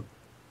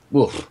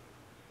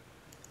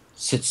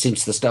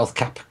since the stealth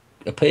cap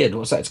appeared.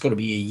 What's that? It's got to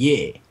be a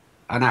year,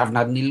 and I haven't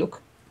had any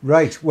luck.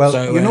 Right. Well,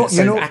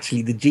 so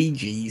actually the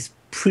GG is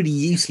pretty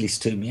useless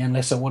to me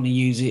unless I want to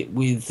use it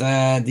with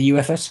the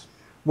UFS.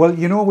 Well,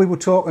 you know, we were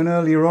talking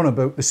earlier on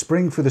about the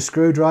spring for the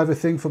screwdriver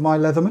thing for my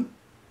Leatherman.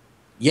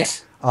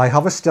 Yes. I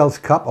have a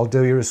stealth cap. I'll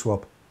do you a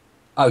swap.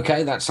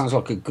 Okay, that sounds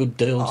like a good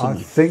deal to I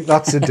me. think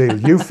that's a deal.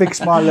 You fix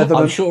my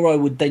Leatherman. I'm sure I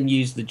would then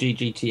use the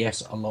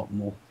GGTS a lot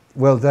more.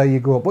 Well, there you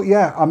go. But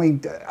yeah, I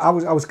mean, I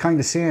was kind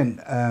of saying,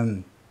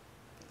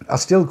 I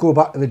still go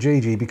back to the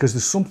GG because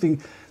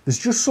there's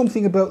just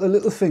something about the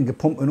little finger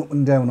pumping up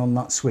and down on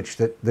that switch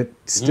that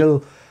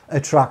still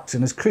attracts.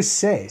 And as Chris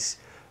says,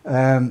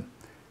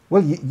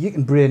 well, you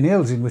can brain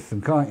nails in with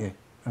them, can't you?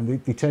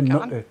 And they tend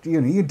not to, you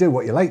know, you do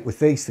what you like with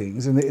these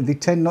things, and they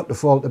tend not to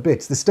fall to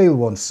bits. The steel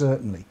ones,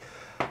 certainly.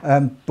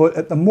 But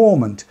at the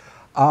moment,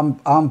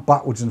 I'm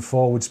backwards and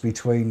forwards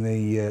between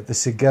the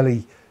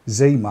Sigeli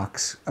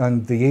Z-Max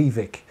and the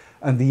EVIC.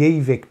 And the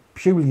EVIC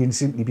purely and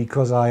simply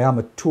because I am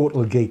a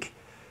total geek.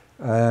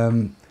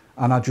 And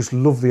I just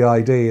love the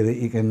idea that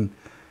you can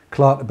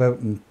clart about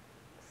and...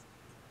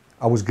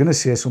 I was going to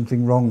say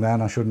something wrong there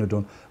and I shouldn't have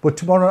done. But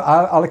tomorrow,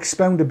 I'll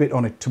expound a bit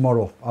on it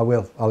tomorrow. I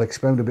will. I'll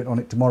expound a bit on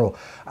it tomorrow.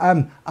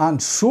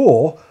 And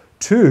so,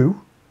 to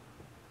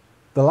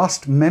the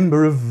last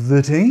member of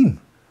the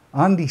team,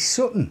 Andy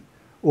Sutton,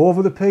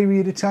 over the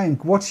period of time.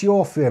 What's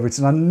your favourites?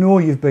 And I know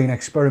you've been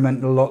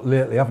experimenting a lot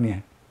lately, haven't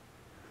you?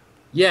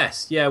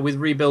 Yes, yeah, with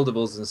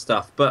rebuildables and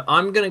stuff. But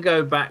I'm going to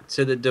go back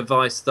to the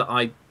device that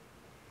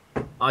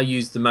I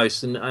use the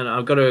most. And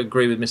I've got to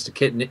agree with Mr.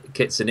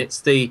 Kitson. It's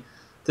the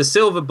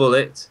silver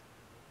bullet.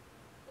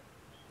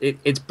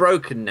 It's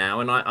broken now,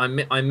 and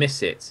I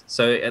miss it,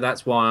 so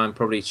that's why I'm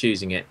probably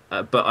choosing it.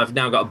 But I've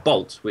now got a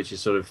bolt, which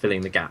is sort of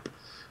filling the gap.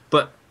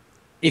 But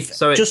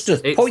just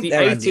a point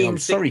there, Andy, I'm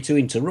sorry to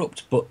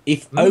interrupt, but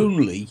if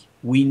only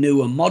we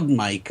knew a mod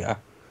maker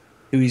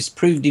who has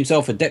proved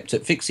himself adept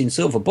at fixing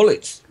silver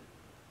bullets.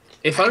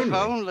 If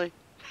only.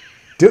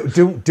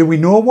 Do we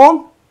know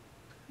one?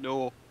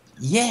 No.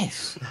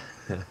 Yes.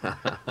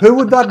 Who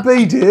would that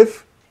be,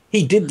 Dave?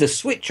 He did the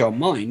switch on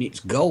mine. It's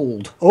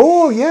gold.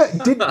 Oh yeah,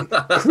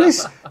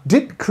 Chris?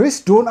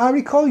 Don't I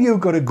recall you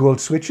got a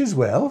gold switch as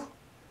well?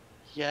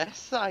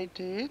 Yes, I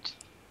did.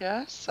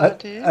 Yes, I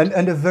did.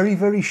 And a very,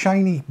 very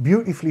shiny,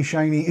 beautifully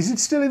shiny. Is it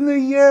still in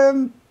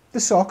the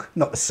sock?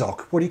 Not the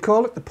sock. What do you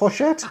call it? The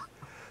pochette?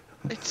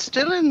 It's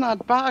still in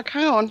that bag.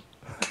 Hang on.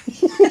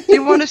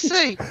 You want to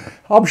see?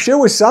 I'm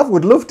sure Sav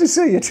would love to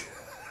see it.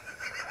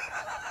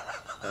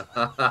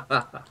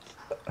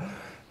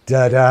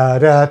 Da da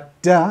da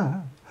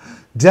da.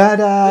 Da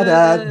da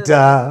da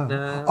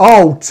da.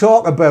 Oh,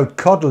 talk about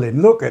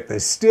coddling. Look at the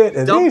state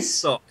of Dump this.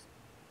 sock.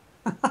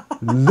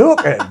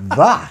 Look at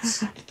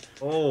that.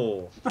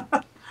 Oh.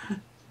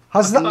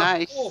 Has that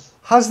Nice.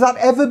 has that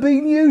ever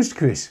been used,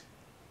 Chris?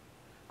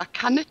 I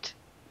cannot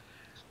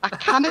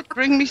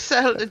bring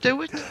myself to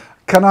do it.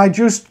 Can I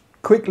just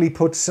quickly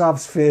put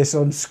Sav's face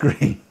on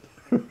screen?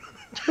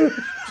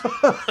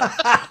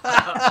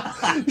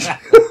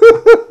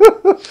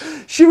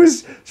 She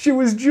was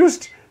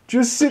just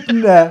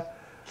sitting there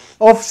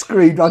off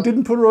screen. I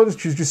didn't put her on.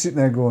 She was just sitting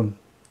there going,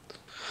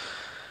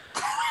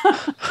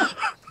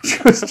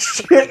 just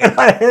shaking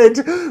her head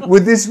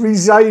with this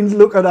resigned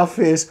look on her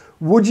face.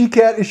 Would you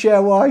care to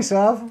share why,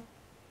 Sav?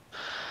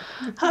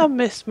 I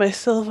miss my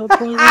silver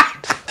bullet.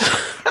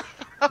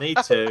 Me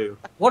too.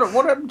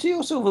 What happened to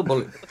your silver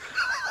bullet?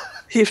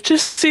 You've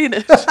just seen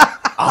it.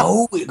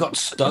 Oh, it got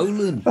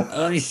stolen.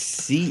 I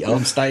see.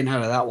 I'm staying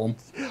out of that one.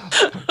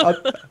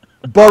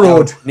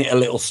 Borrowed. Need a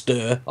little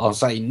stir. I'll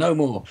say no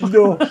more.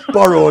 No,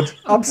 borrowed.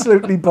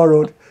 Absolutely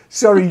borrowed.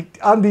 Sorry,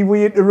 Andy,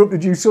 we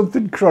interrupted you.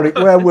 Something chronic.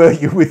 Where were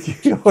you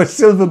with your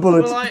silver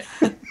bullet? Well,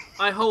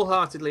 I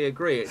wholeheartedly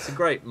agree. It's a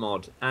great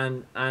mod,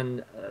 and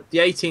the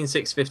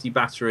 18650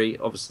 battery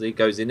obviously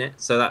goes in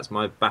it, so that's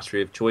my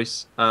battery of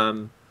choice.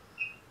 The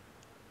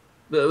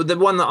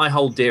one that I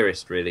hold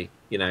dearest, really,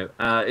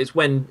 it's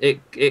when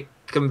it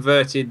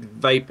converted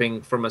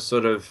vaping from a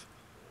sort of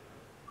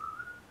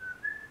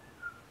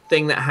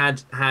thing that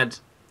had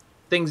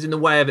things in the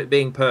way of it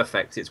being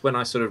perfect. It's when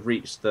I sort of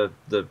reached the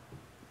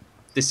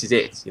this is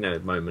it,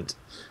 moment.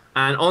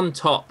 And on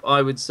top,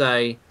 I would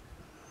say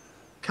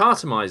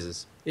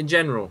cartomizers in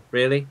general,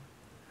 really.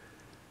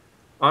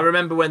 I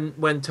remember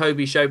when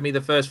Toby showed me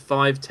the first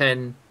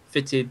 510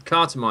 fitted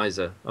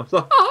cartomizer. I was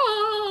like,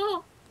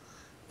 ah!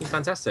 It's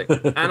fantastic.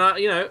 And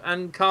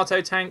and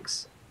Carto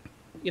tanks,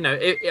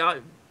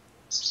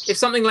 if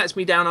something lets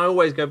me down, I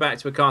always go back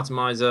to a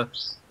cartomizer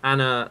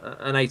and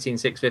an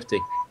 18650.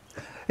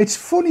 It's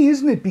funny,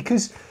 isn't it?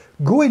 Because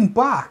going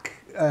back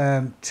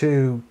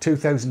to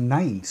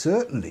 2009,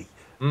 certainly.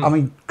 I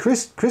mean,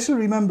 Chris will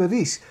remember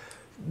this.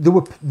 There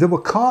were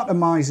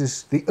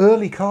cartomizers, the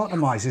early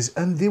cartomizers,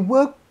 and they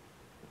were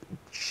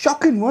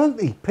shocking, weren't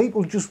they?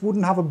 People just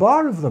wouldn't have a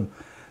bar of them.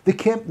 They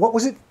came. What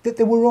was it that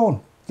they were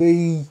on?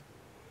 The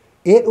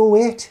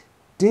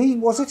 808D,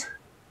 was it?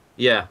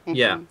 Yeah,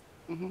 yeah.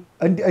 Mm-hmm.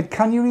 And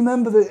can you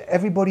remember that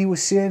everybody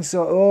was saying, these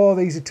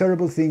are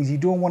terrible things, you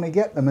don't want to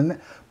get them.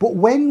 But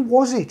when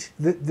was it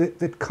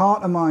that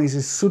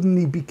cartomizers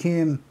suddenly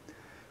became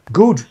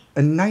good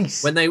and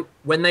nice? When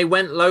they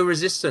went low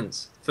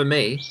resistance, for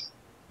me.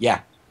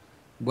 Yeah.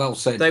 Well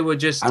said. They were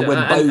just and when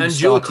and dual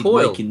started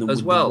coil making them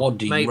as with well,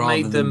 the wadding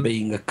rather than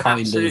being a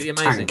kind of amazing.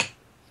 tank.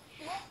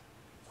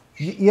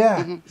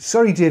 Yeah.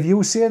 Sorry, Dave, you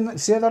were saying that.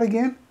 Say that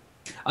again.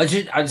 I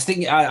was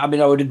thinking. I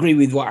mean, I would agree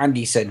with what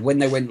Andy said. When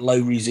they went low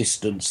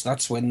resistance,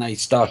 that's when they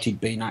started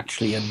being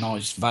actually a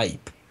nice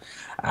vape.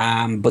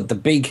 But the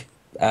big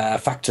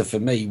factor for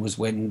me was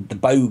when the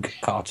Bogue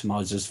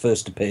cartomizers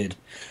first appeared,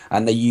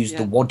 and they used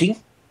the wadding.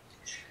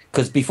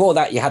 Because before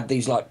that, you had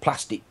these like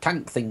plastic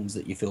tank things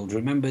that you filled.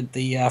 Remember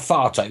the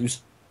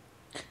Fartos?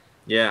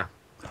 Yeah.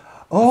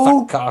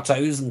 Oh, fat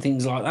cartos and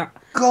things like that.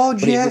 God,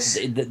 but yes.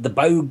 The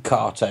Bogue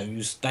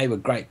cartos, they were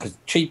great because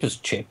cheap as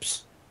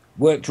chips,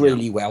 worked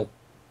really well,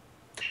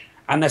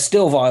 and they're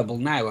still viable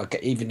now,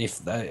 even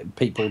if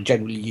people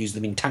generally use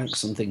them in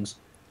tanks and things.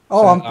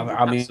 Oh, so,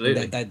 I mean,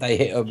 they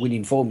hit a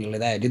winning formula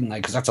there, didn't they?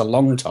 Because that's a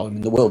long time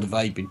in the world of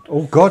vaping.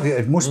 Oh God,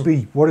 it must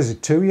be. What is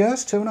it? 2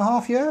 years?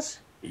 2.5 years?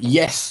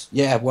 Yes,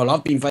 yeah. Well,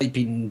 I've been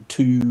vaping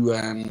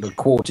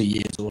 2.25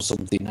 years or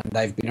something, and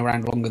they've been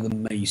around longer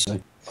than me.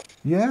 So,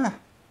 yeah.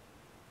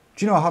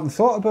 Do you know, I hadn't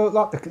thought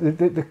about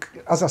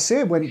that. As I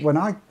say, when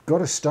I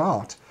got a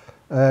start,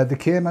 they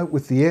came out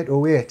with the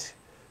 808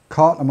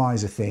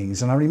 cartomizer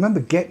things, and I remember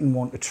getting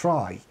one to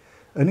try,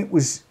 and it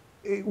was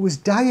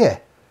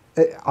dire.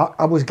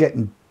 I was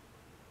getting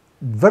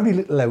very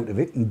little out of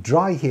it, and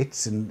dry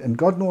hits, and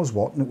God knows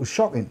what, and it was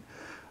shocking.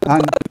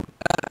 And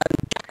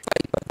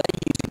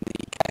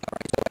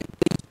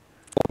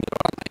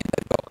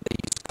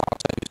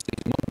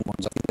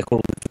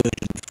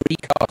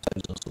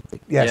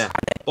yes. Yeah.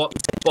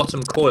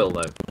 Bottom coil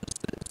though.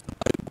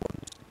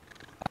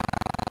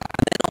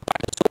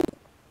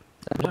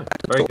 No,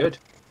 very good.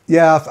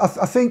 Yeah,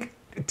 I think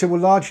to a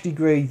large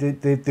degree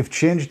they've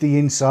changed the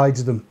insides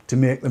of them to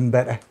make them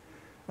better,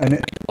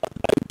 and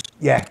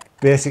Yeah,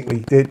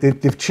 basically,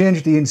 they've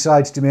changed the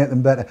insides to make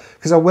them better.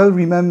 Because I well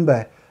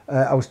remember,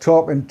 I was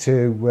talking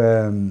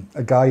to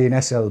a guy in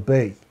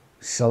SLB,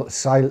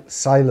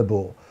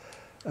 Silabo,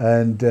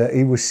 and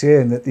he was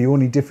saying that the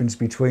only difference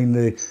between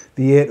the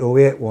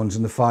 808 ones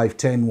and the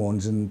 510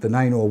 ones and the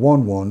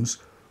 901 ones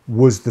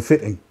was the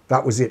fitting.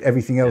 That was it.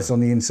 Everything else on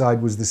the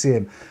inside was the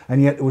same.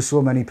 And yet there were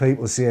so many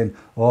people saying,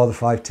 oh, the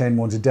 510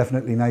 ones are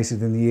definitely nicer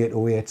than the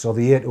 808s, or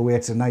the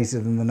 808s are nicer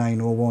than the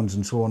 901s,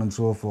 and so on and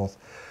so forth.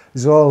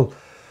 It's all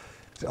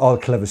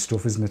clever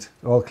stuff, isn't it?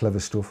 All clever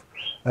stuff.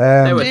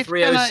 There were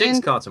 306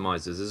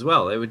 cartomizers as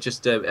well. They were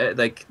just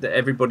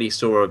everybody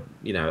saw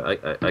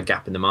a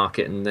gap in the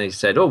market, and they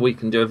said, "Oh, we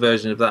can do a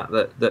version of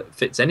that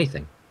fits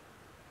anything."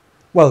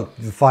 Well,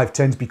 the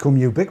 510's become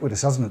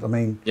ubiquitous, hasn't it? I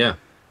mean, yeah.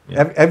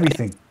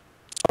 Everything.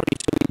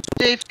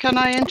 Dave, can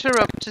I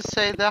interrupt to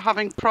say they're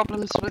having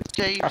problems with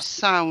Dave's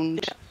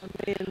sound,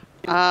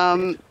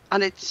 and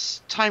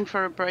it's time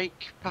for a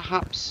break,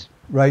 perhaps.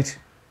 Right.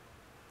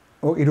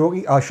 Okie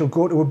dokie. I shall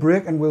go to a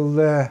break, and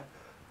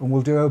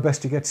we'll do our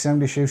best to get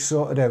sound issues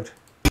sorted out.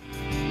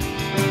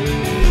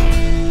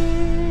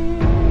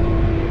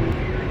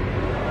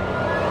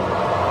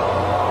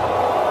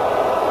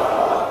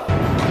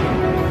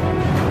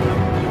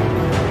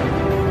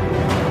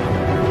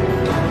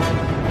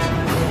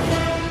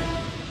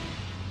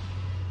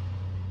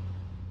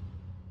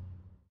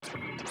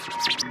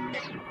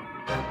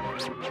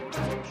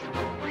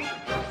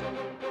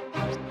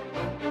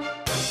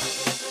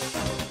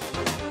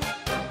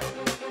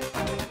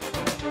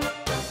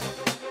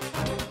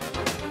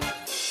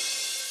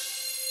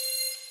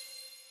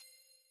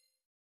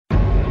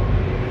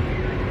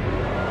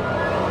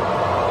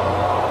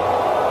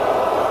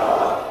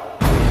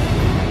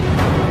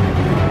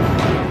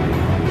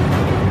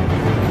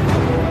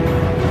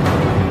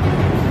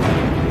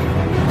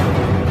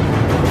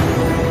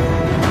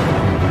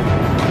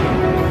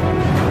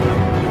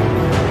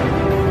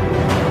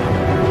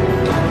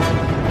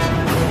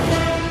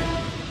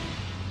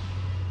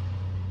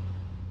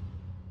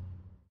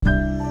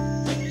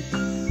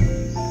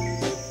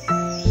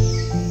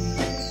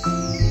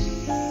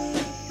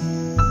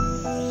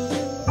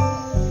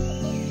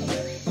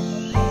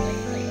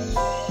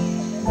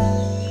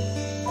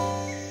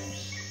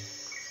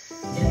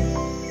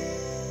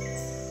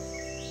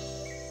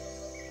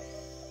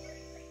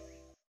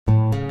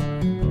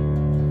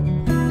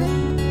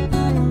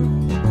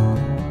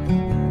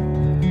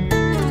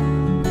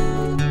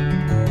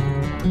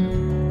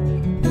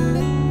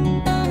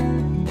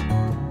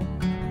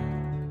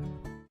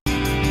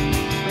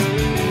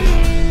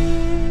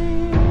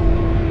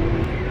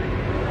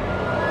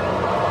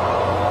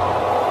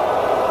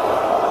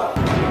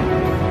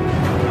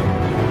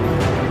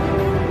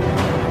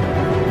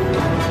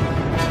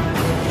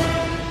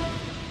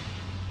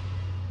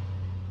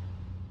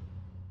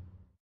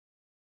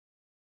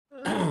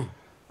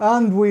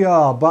 And we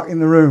are back in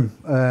the room,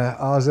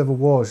 as ever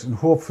was, and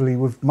hopefully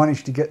we've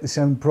managed to get the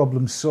sound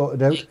problems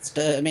sorted out.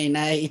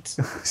 Exterminate!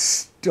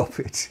 Stop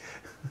it.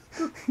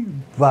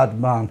 Bad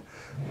man.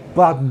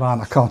 Bad man.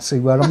 I can't see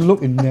where I'm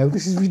looking now.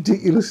 This is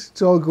ridiculous.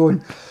 It's all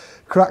going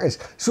crackers.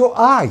 So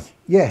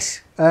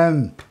yes,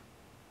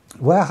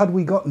 where had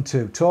we gotten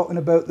to? Talking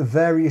about the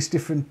various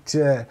different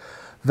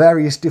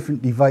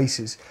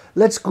devices.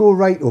 Let's go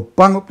right up,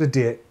 bang up to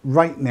date,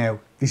 right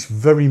now, this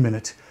very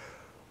minute.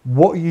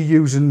 What are you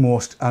using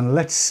most? And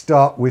let's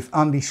start with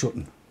Andy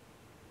Sutton.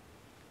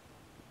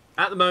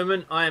 At the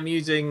moment, I am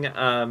using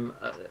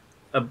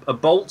a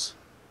bolt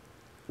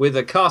with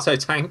a carto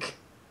tank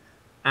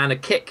and a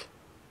kick.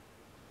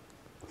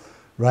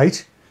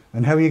 Right.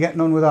 And how are you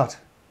getting on with that?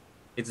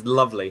 It's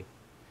lovely.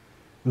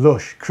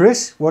 Lush.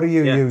 Chris, what are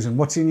you using?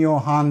 What's in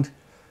your hand?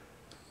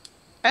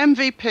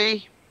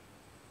 MVP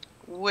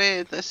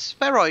with a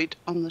spheroid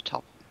on the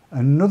top.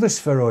 Another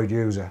spheroid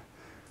user.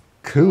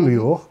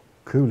 Coolio.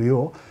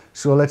 Coolio.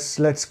 So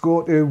let's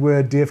go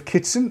to Dave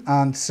Kitson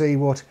and see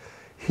what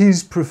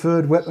his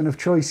preferred weapon of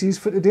choice is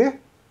for today.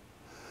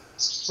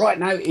 Right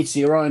now, it's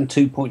the Orion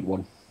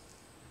 2.1.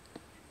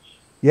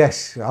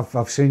 Yes,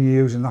 I've seen you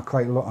using that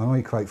quite a lot. I know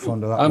you're quite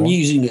fond of that. I'm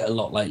using it a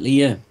lot lately.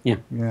 Yeah.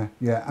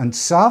 And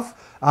Sav,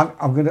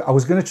 I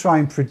was gonna try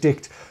and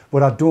predict,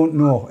 but I don't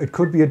know. It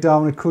could be a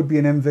Darwin, it could be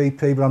an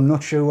MVP, but I'm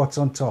not sure what's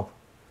on top.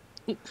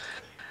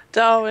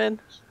 Darwin,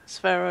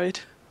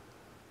 spheroid.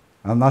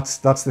 And that's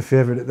the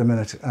favourite at the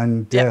minute.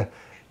 And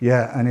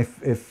and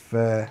if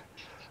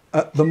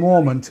at the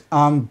moment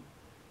I'm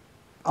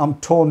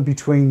torn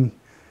between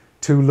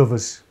two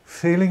lovers,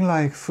 feeling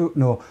like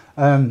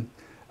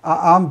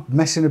I'm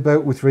messing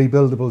about with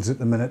rebuildables at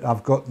the minute.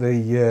 I've got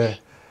the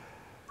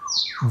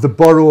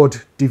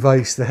borrowed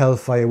device, the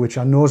Hellfire, which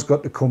I know's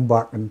got to come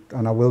back, and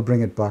I will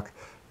bring it back.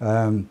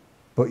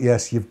 But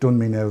yes, you've done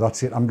me now.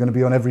 That's it. I'm going to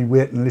be on every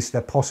waiting list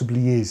there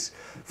possibly is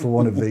for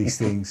one of these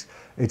things.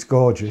 It's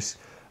gorgeous.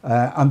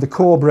 And the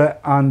Cobra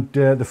and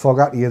the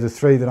Fogatti are the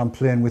three that I'm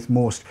playing with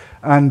most.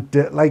 And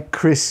like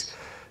Chris,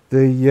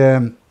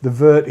 the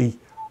Verti,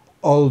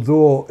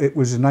 although it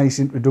was a nice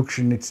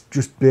introduction, it's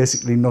just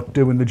basically not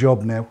doing the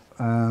job now.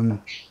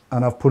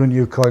 and I've put a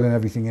new coil and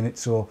everything in it,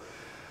 so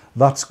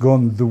that's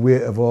gone the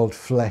way of old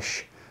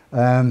flesh.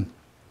 The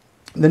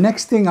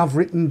next thing I've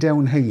written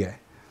down here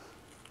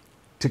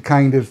to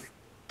kind of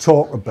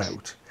talk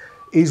about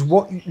is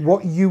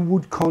what you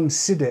would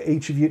consider,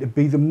 each of you, to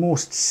be the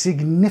most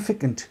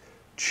significant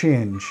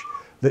change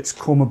that's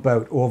come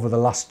about over the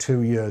last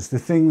 2 years, the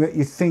thing that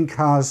you think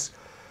has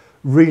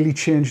really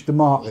changed the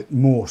market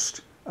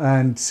most.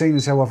 And seeing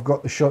as how I've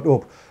got the shot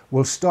up,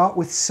 we'll start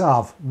with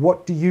Sav.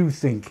 What do you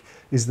think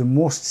is the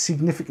most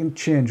significant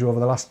change over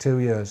the last 2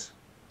 years?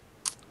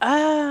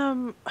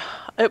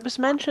 It was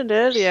mentioned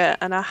earlier,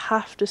 and I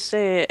have to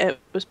say it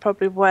was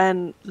probably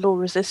when low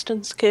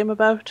resistance came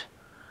about.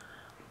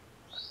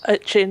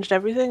 It changed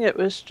everything. It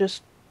was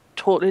just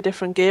totally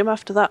different game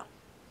after that.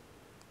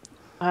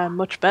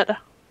 Much better.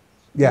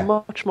 Yeah.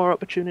 Much more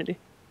opportunity.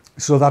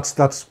 So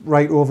that's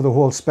right over the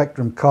whole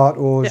spectrum.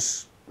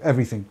 Cartos,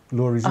 everything,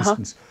 low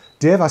resistance.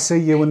 Dave, I see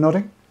you were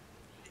nodding.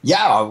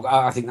 Yeah,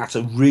 I think that's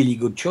a really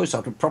good choice.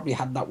 I'd have probably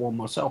had that one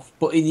myself.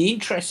 But in the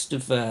interest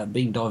of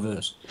being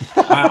diverse,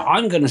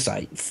 I'm going to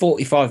say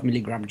 45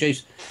 milligram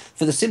juice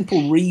for the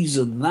simple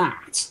reason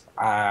that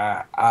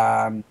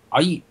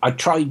I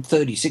tried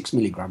 36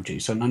 milligram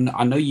juice, and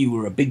I know you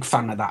were a big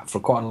fan of that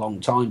for quite a long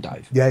time,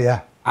 Dave.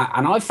 Yeah.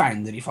 And I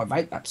found that if I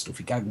vape that stuff,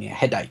 it gave me a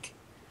headache.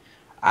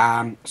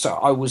 So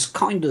I was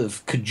kind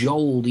of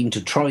cajoled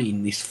into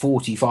trying this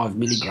 45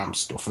 milligram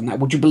stuff, and that,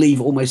 would you believe,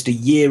 almost a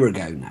year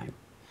ago now.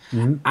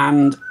 Mm-hmm.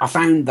 And I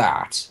found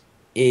that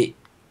it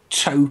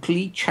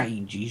totally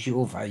changes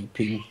your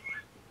vaping.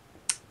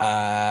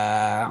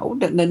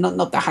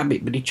 Not the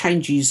habit, but it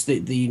changes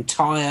the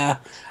entire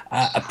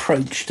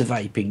approach to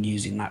vaping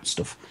using that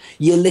stuff.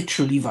 You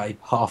literally vape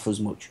half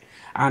as much.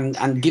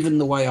 And given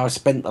the way I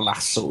spent the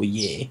last sort of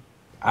year,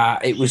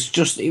 it was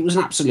an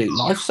absolute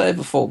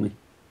lifesaver for me.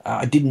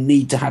 I didn't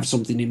need to have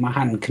something in my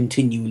hand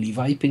continually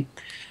vaping.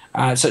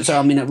 So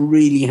I mean, it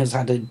really has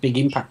had a big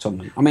impact on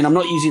me. I mean, I'm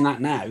not using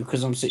that now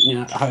because I'm sitting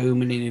at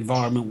home in an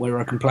environment where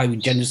I can play with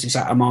Genesis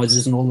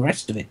atomizers and all the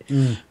rest of it.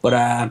 But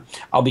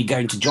I'll be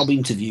going to job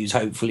interviews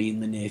hopefully in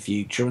the near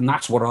future, and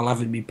that's what I'll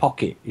have in my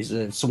pocket is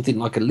something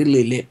like a little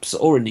Ellipse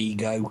or an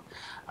Ego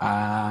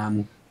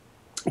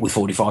with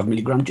 45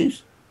 milligram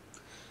juice.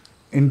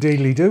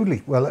 Indeedly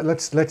doodly. Well,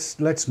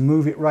 let's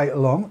move it right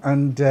along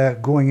and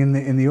going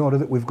in the order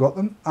that we've got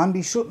them.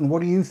 Andy Sutton,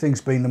 what do you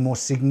think's been the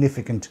most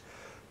significant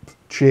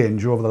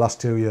change over the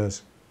last 2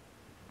 years?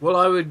 Well,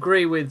 I would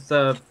agree with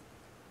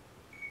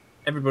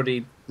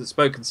everybody that's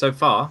spoken so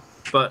far,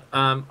 but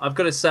I've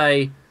got to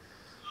say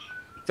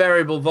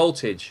variable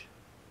voltage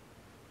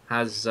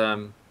has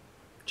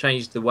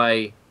changed the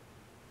way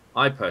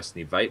I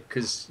personally vape,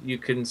 because you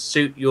can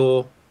suit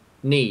your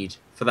need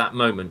for that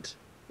moment,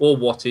 or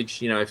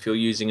wattage, you know, if you're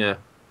using a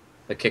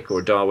Kick or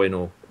a Darwin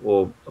or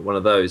one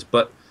of those.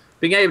 But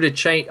being able to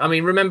change, I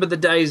mean, remember the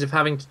days of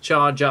having to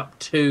charge up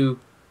 2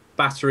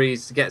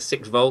 batteries to get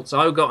 6 volts.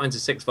 I got into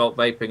 6-volt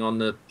vaping on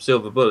the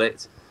Silver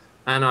Bullet,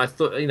 and I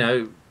thought, you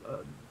know,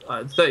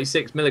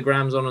 36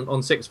 milligrams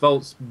on 6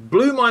 volts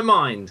blew my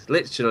mind,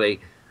 literally.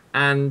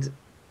 And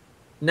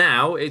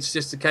now it's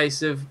just a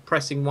case of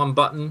pressing one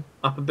button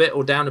up a bit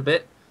or down a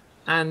bit,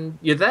 and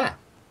you're there.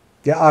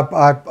 Yeah,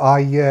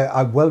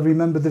 I well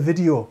remember the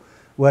video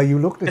where you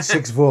looked at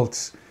 6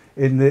 volts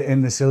in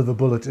the Silver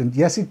Bullet, and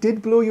yes, it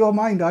did blow your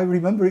mind. I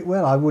remember it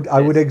well. I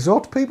would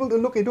exhort people to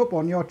look it up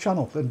on your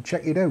channel and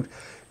check it out.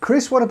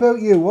 Chris, what about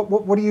you?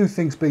 What do you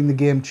think's been the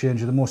game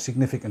changer, the most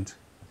significant?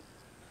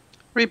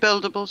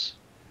 Rebuildables,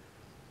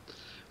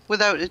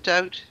 without a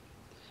doubt.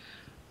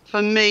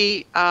 For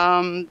me,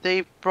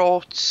 they've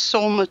brought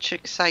so much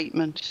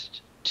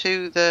excitement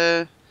to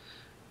the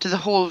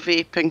whole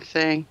vaping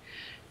thing.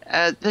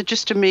 They're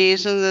just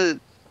amazing.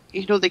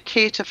 They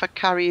cater for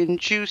carrying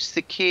juice.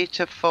 They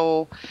cater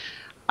for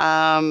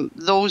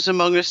those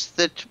among us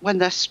that, when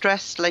they're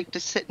stressed, like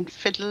to sit and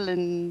fiddle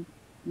and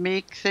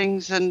make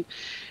things. And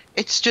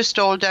it's just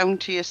all down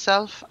to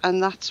yourself.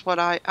 And that's what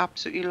I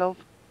absolutely love,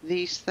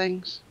 these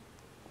things.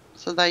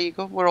 So there you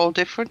go. We're all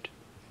different.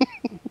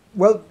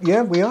 Well,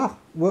 yeah, we are.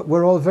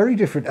 We're all very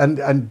different.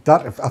 And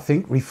that, I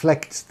think,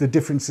 reflects the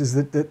differences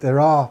that there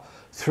are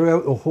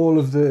throughout the whole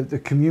of the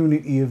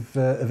community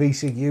of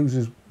e-cig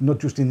users, not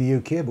just in the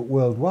UK but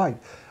worldwide.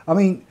 I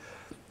mean,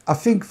 I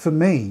think for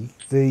me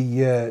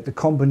the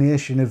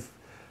combination of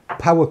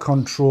power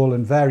control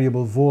and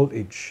variable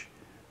voltage,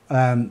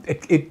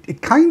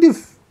 it kind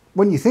of,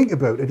 when you think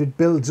about it, it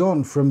builds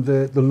on from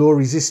the low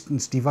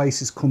resistance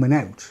devices coming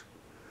out.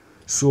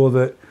 So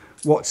that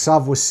what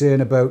Sav was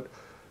saying about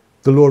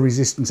the low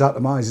resistance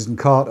atomizers and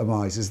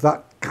cartomizers,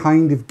 that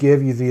kind of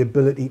gave you the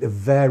ability to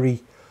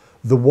vary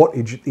the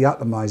wattage at the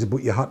atomizer,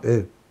 but you had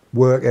to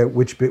work out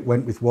which bit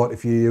went with what,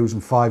 if you're using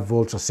 5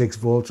 volts or 6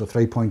 volts or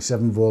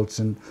 3.7 volts,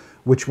 and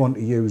which one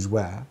to use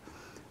where.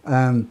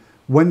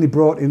 When they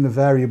brought in the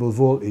variable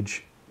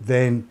voltage,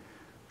 then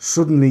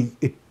suddenly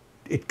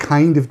it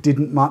kind of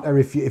didn't matter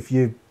if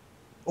you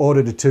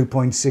ordered a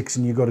 2.6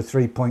 and you got a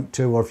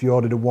 3.2, or if you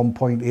ordered a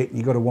 1.8 and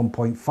you got a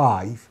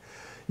 1.5,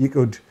 you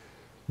could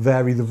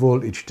vary the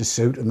voltage to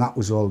suit, and that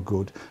was all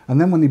good. And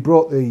then when they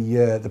brought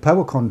the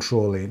power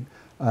control in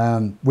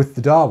with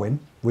the Darwin,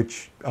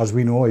 which, as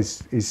we know,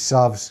 is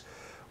Sav's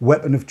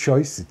weapon of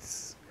choice,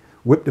 it's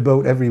whipped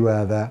about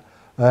everywhere there.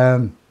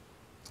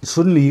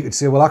 Suddenly you could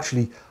say, well,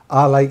 actually,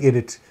 I like it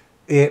at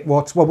 8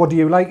 watts. Well, what do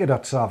you like it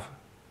at, Sav?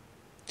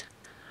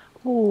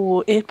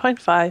 Oh,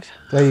 8.5.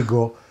 There you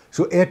go.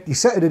 So you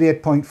set it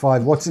at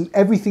 8.5 watts, and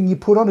everything you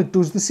put on it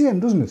does the same,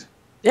 doesn't it?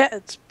 Yeah,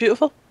 it's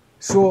beautiful.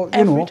 So,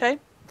 Every time.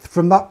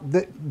 from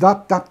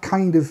that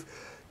kind of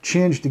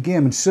changed the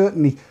game, and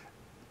certainly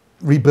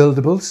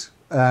rebuildables,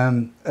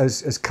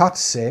 as Kat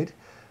said,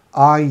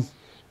 I've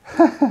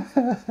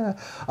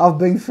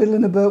been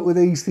fiddling about with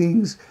these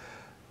things,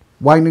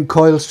 winding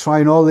coils,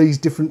 trying all these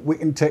different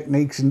wicking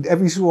techniques, and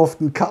every so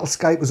often Kat will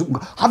Skype us up and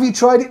go, have you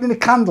tried it in a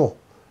candle?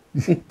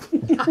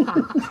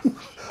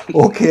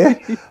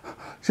 Okay.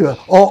 Sure.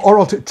 Or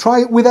I'll try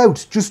it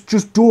without,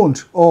 just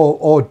don't,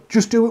 or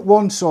just do it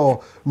once,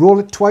 or roll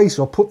it twice,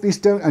 or put this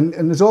down, and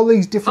there's all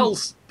these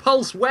different...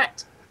 Pulse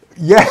wet.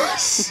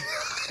 Yes.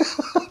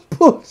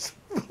 pulse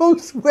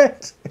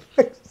wet.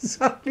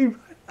 Exactly.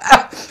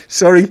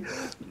 Sorry.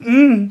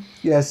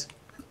 Yes.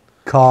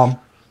 Calm.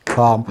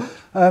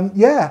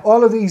 Yeah,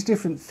 all of these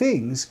different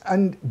things,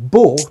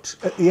 but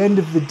at the end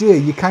of the day,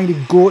 you kind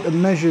of go to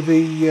measure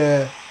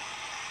the...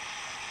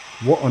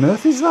 what on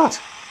earth is that?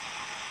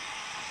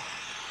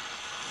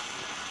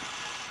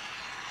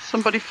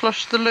 Somebody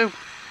flushed the loo.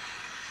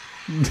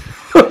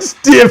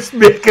 Dave's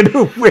making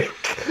a wick.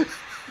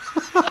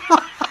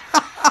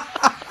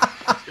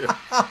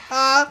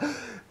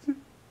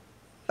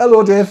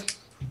 Hello, Dave.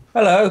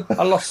 Hello,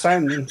 I lost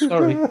sounding,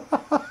 sorry.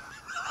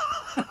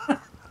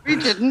 We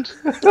didn't.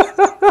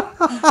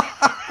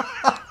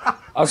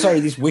 I'm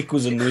sorry, this wick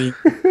was annoying.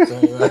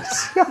 So,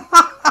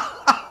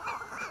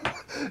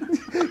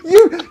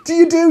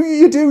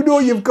 You do know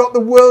you've got the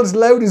world's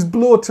loudest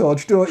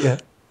blowtorch, don't you?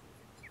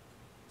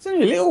 it's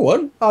only a little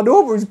one. I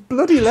know, but it's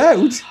bloody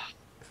loud.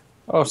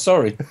 Oh,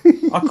 sorry.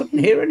 I couldn't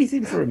hear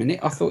anything for a minute.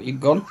 I thought you'd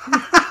gone.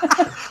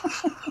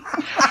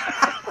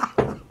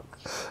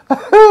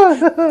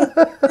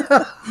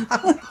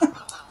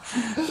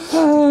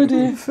 Oh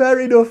dear.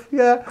 Fair enough,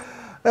 yeah.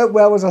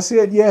 Well, as I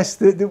said, yes,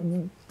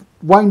 the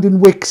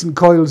winding wicks and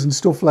coils and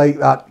stuff like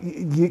that,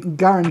 you can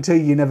guarantee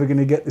you're never going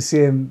to get the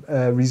same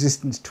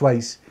resistance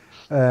twice.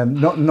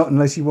 Not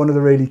unless you're one of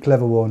the really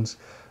clever ones.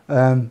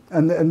 And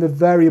the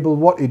variable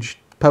wattage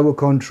power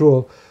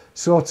control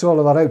sorts all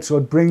of that out, so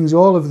it brings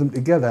all of them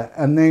together.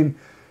 And then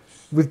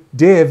with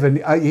Dave, and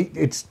I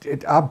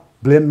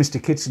blame Mr.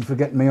 Kitson for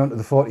getting me onto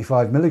the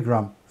 45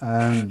 milligram.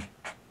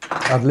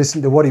 I'd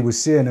listened to what he was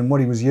saying and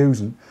what he was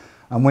using,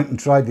 and went and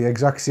tried the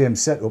exact same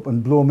setup,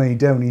 and blow me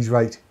down, he's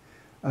right.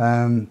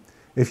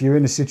 If you're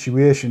in a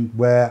situation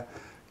where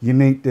you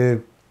need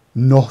to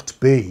not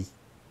be,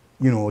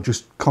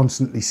 just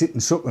constantly sitting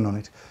sucking on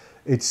it,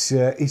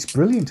 it's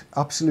brilliant,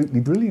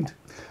 absolutely brilliant.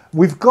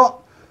 We've got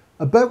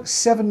about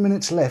 7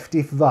 minutes left,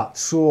 if that,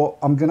 so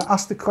I'm going to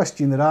ask the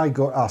question that I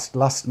got asked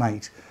last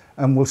night,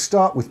 and we'll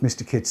start with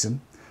Mr.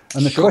 Kitson.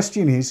 And the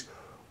question is,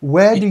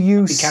 where do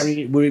you...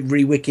 We're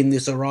re-wicking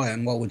this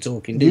Orion while we're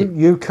talking,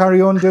 you carry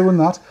on doing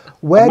that.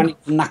 I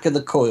managed to knacker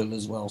the coil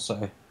as well,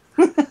 so...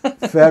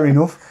 Fair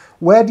enough.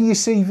 Where do you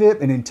see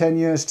vaping in 10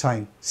 years'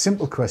 time?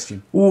 Simple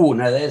question. Oh,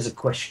 now there's a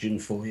question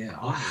for you.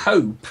 I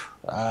hope,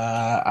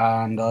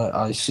 and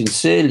I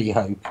sincerely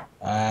hope,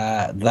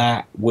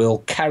 that we'll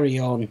carry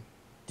on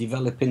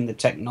developing the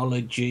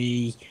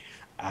technology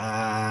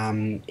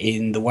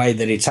in the way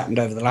that it's happened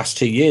over the last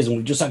 2 years. And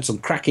we've just had some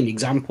cracking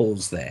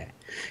examples there.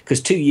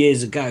 Because 2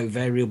 years ago,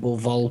 variable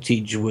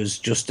voltage was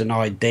just an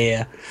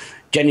idea.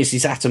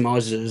 Genesis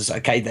atomizers,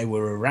 okay, they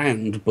were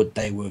around, but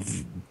they were,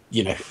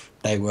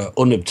 they were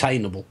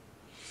unobtainable.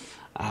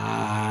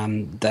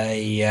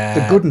 They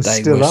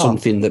were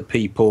something that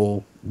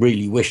people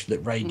really wished that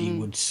Rady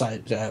would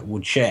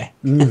share,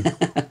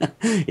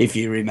 if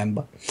you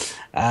remember.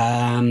 So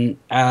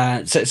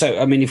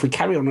I mean, if we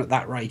carry on at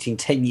that rate in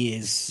 10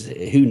 years,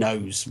 who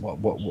knows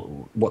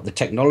what the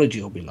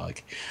technology will be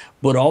like.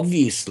 But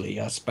obviously,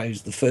 I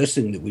suppose the first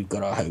thing that we've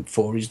got to hope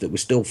for is that we're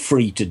still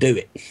free to do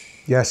it.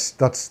 Yes,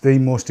 that's the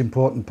most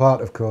important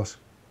part, of course.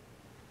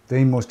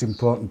 The most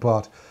important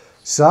part.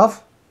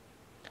 Sav?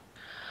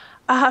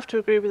 I have to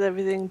agree with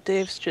everything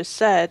Dave's just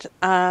said,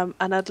 and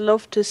I'd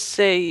love to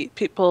see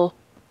people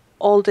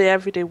all day,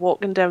 every day,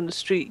 walking down the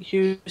street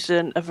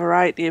using a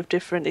variety of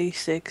different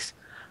e-cigs.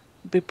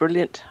 It'd be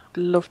brilliant.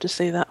 Love to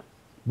see that.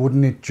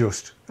 Wouldn't it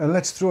just? And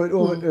let's throw it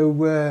over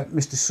to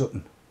Mr.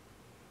 Sutton.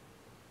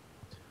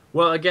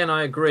 Well, again,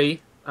 I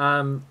agree.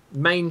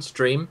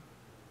 Mainstream,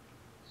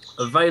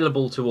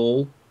 available to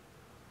all,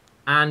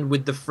 and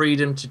with the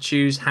freedom to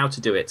choose how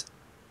to do it.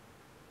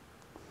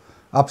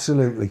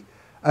 Absolutely.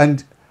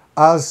 And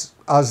as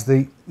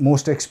the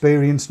most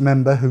experienced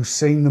member who's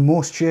seen the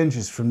most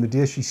changes from the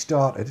day she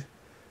started,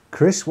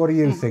 Chris, what do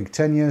you think?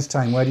 10 years'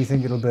 time, where do you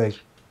think it'll be?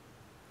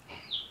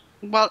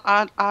 Well,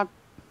 I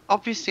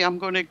obviously I'm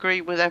going to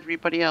agree with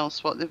everybody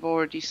else what they've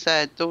already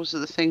said. Those are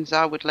the things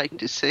I would like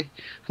to see.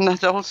 And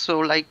I'd also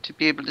like to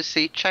be able to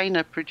see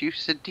China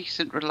produce a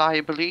decent,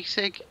 reliable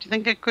e-cig. Do you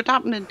think it could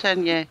happen in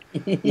 10 years?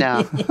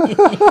 No.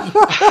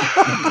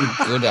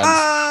 Good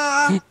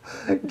answer.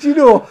 Do you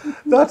know,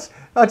 that's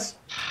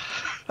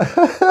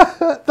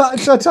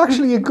that's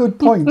actually a good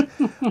point.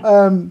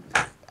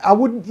 I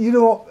wouldn't, you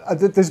know,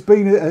 there's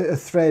been a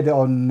thread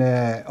on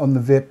the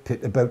Vape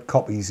Pit about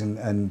copies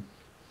and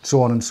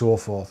so on and so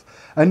forth.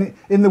 And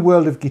in the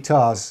world of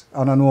guitars,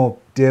 and I know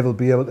Dave will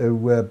be able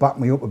to back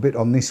me up a bit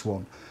on this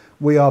one,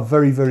 we are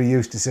very, very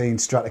used to seeing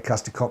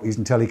Stratocaster copies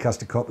and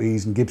Telecaster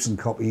copies and Gibson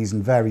copies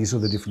and various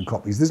other different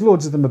copies. There's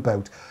loads of them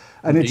about.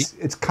 And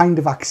it's kind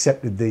of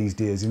accepted these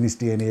days, in this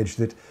day and age,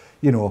 that,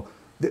 you know,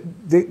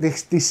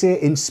 they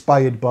say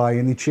inspired by,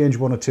 and they change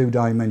one or two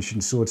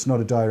dimensions, so it's not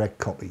a direct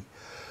copy.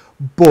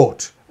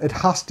 But it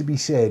has to be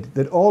said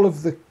that all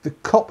of the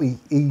copy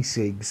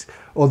e-cigs,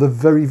 or the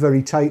very,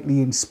 very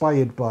tightly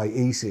inspired by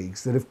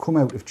e-cigs that have come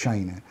out of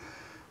China,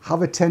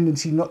 have a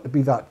tendency not to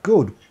be that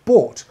good.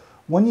 But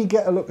when you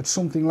get a look at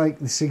something like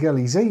the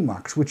Sigelli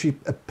Z-Max, which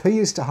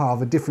appears to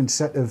have a different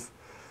set of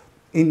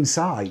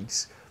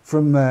insides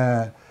from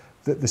the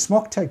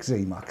Smoctech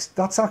Z-Max,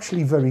 that's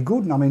actually very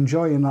good, and I'm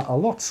enjoying that a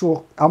lot.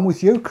 So I'm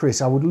with you, Chris.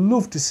 I would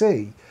love to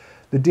see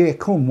the day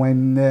come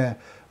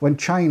when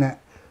China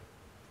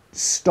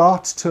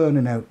starts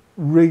turning out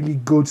really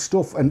good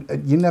stuff, and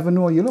you never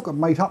know. You look, it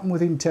might happen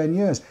within 10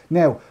 years.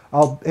 Now,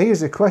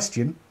 here's a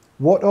question: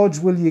 what odds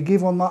will you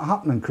give on that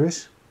happening,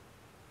 Chris?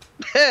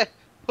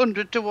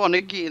 100 to 1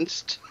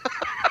 against.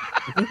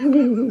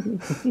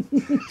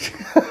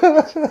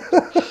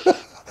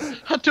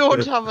 I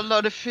don't have a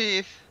lot of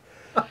faith.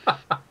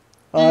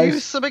 You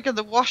use something and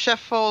the washer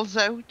falls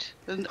out,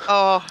 and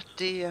oh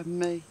dear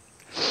me.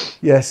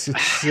 Yes,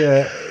 it's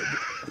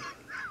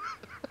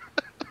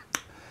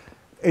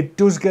it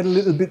does get a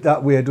little bit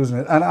that way, doesn't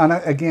it? And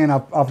again,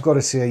 I've got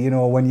to say, you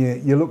know, when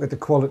you look at the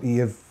quality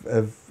of,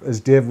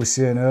 as Dave was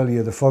saying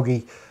earlier, the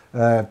Foggy,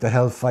 the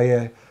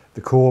Hellfire,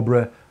 the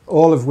Cobra,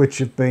 all of which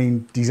have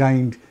been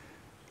designed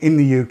in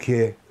the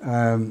UK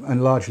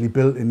and largely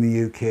built in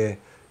the UK,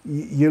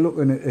 you're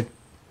looking at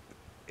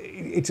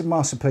it's a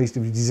masterpiece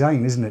of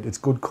design, isn't it? It's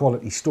good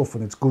quality stuff,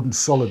 and it's good and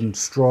solid and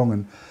strong,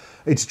 and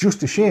it's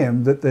just a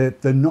shame that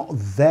they're not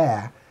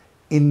there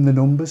in the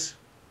numbers.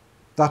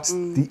 That's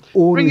the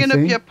only Bringing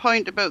thing. up your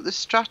point about the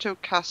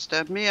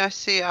Stratocaster, may I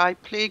say I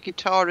play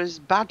guitar as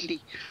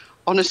badly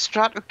on a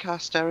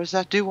Stratocaster as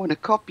I do on a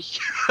copy.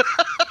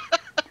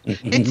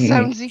 It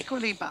sounds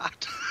equally bad.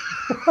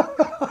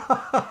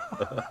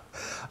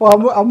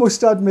 Well, I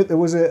must admit there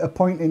was a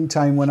point in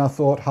time when I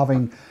thought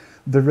having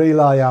the real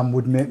I Am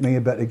would make me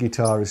a better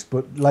guitarist,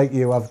 but like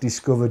you, I've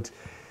discovered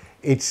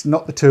it's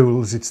not the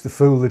tools, it's the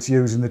fool that's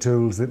using the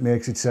tools that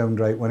makes it sound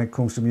right when it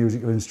comes to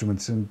musical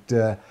instruments. And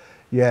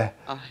yeah,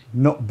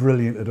 not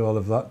brilliant at all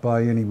of that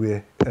by any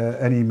way,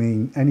 any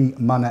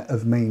manner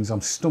of means.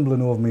 I'm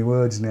stumbling over my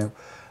words now.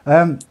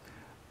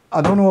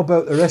 I don't know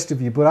about the rest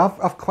of you, but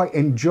I've quite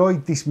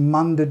enjoyed this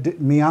meander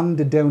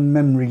down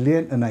memory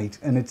lane tonight,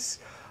 and it's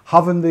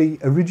having the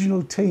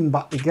original team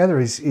back together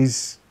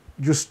is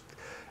just,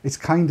 it's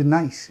kind of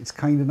nice. It's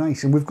kind of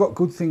nice, and we've got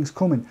good things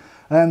coming.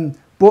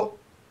 But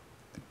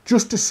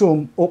just to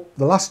sum up,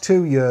 the last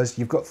 2 years,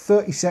 you've got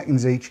 30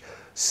 seconds each.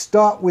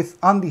 Start with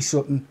Andy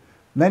Sutton,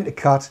 then to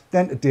Kat,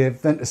 then to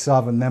Dave, then to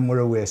Sav, and then we're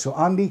away. So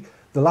Andy,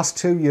 the last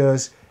 2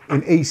 years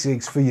in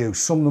e-cigs for you,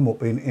 sum them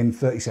up in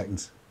 30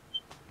 seconds.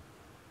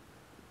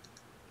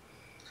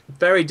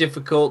 Very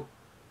difficult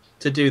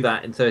to do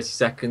that in 30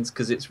 seconds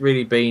because it's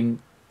really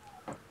been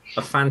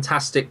a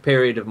fantastic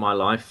period of my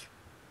life.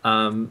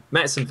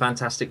 Met some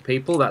fantastic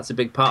people. That's a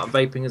big part of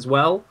vaping as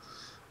well.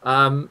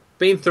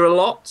 Been through a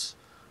lot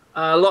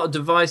of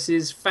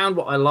devices, found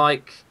what I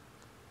like,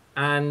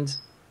 and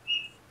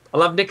I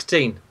love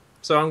nicotine,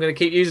 so I'm going to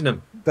keep using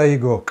them. There you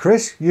go.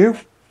 Chris, you?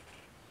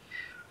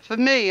 For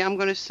me, I'm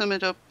going to sum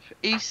it up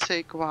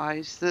e-cig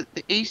wise, that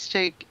the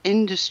e-cig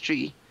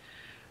industry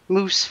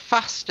moves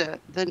faster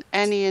than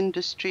any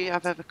industry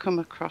I've ever come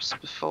across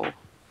before.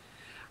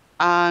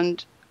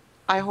 And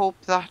I hope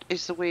that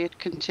is the way it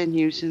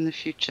continues in the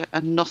future,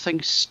 and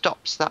nothing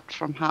stops that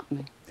from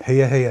happening.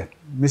 Hear, hear.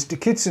 Mr.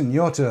 Kitson,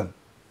 your turn.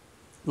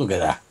 Look at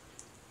that.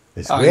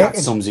 It's That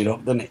sums it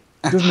up, doesn't it?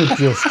 Doesn't it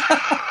just?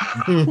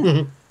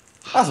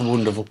 That's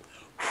wonderful.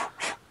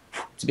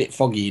 It's a bit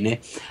foggy in here.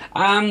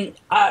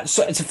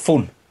 So it's a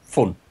fun.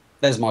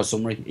 There's my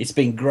summary. It's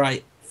been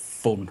great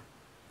fun.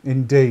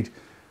 Indeed.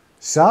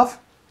 Sav?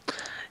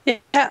 Yeah,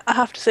 I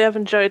have to say I've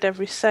enjoyed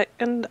every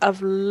second.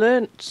 I've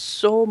learnt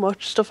so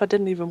much stuff I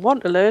didn't even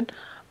want to learn,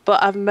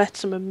 but I've met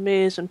some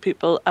amazing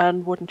people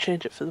and wouldn't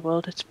change it for the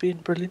world. It's been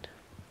brilliant.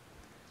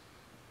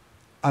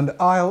 And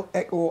I'll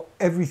echo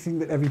everything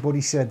that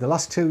everybody said. The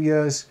last 2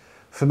 years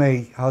for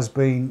me has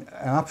been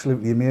an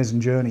absolutely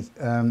amazing journey.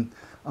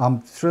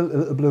 I'm thrilled a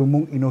little blue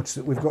monkey nuts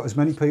that we've got as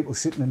many people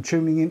sitting and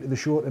tuning into the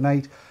show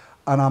tonight,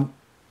 and I'm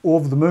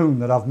over the moon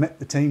that I've met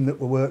the team that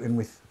we're working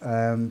with.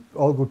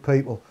 All good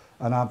people,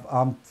 and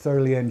I'm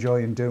thoroughly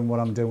enjoying doing what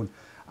I'm doing.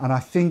 And I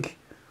think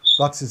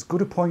that's as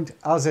good a point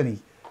as any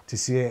to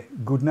say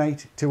good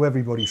night to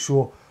everybody.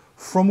 So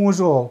from us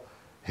all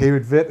here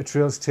at Vapor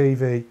Trails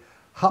TV,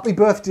 happy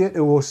birthday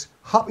to us,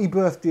 happy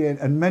birthday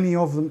and many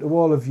of them to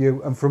all of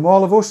you, and from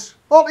all of us,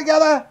 all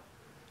together,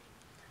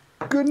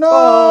 good night.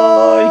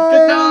 Bye.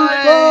 Good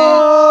night.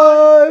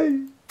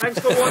 Bye. Thanks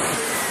for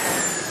watching.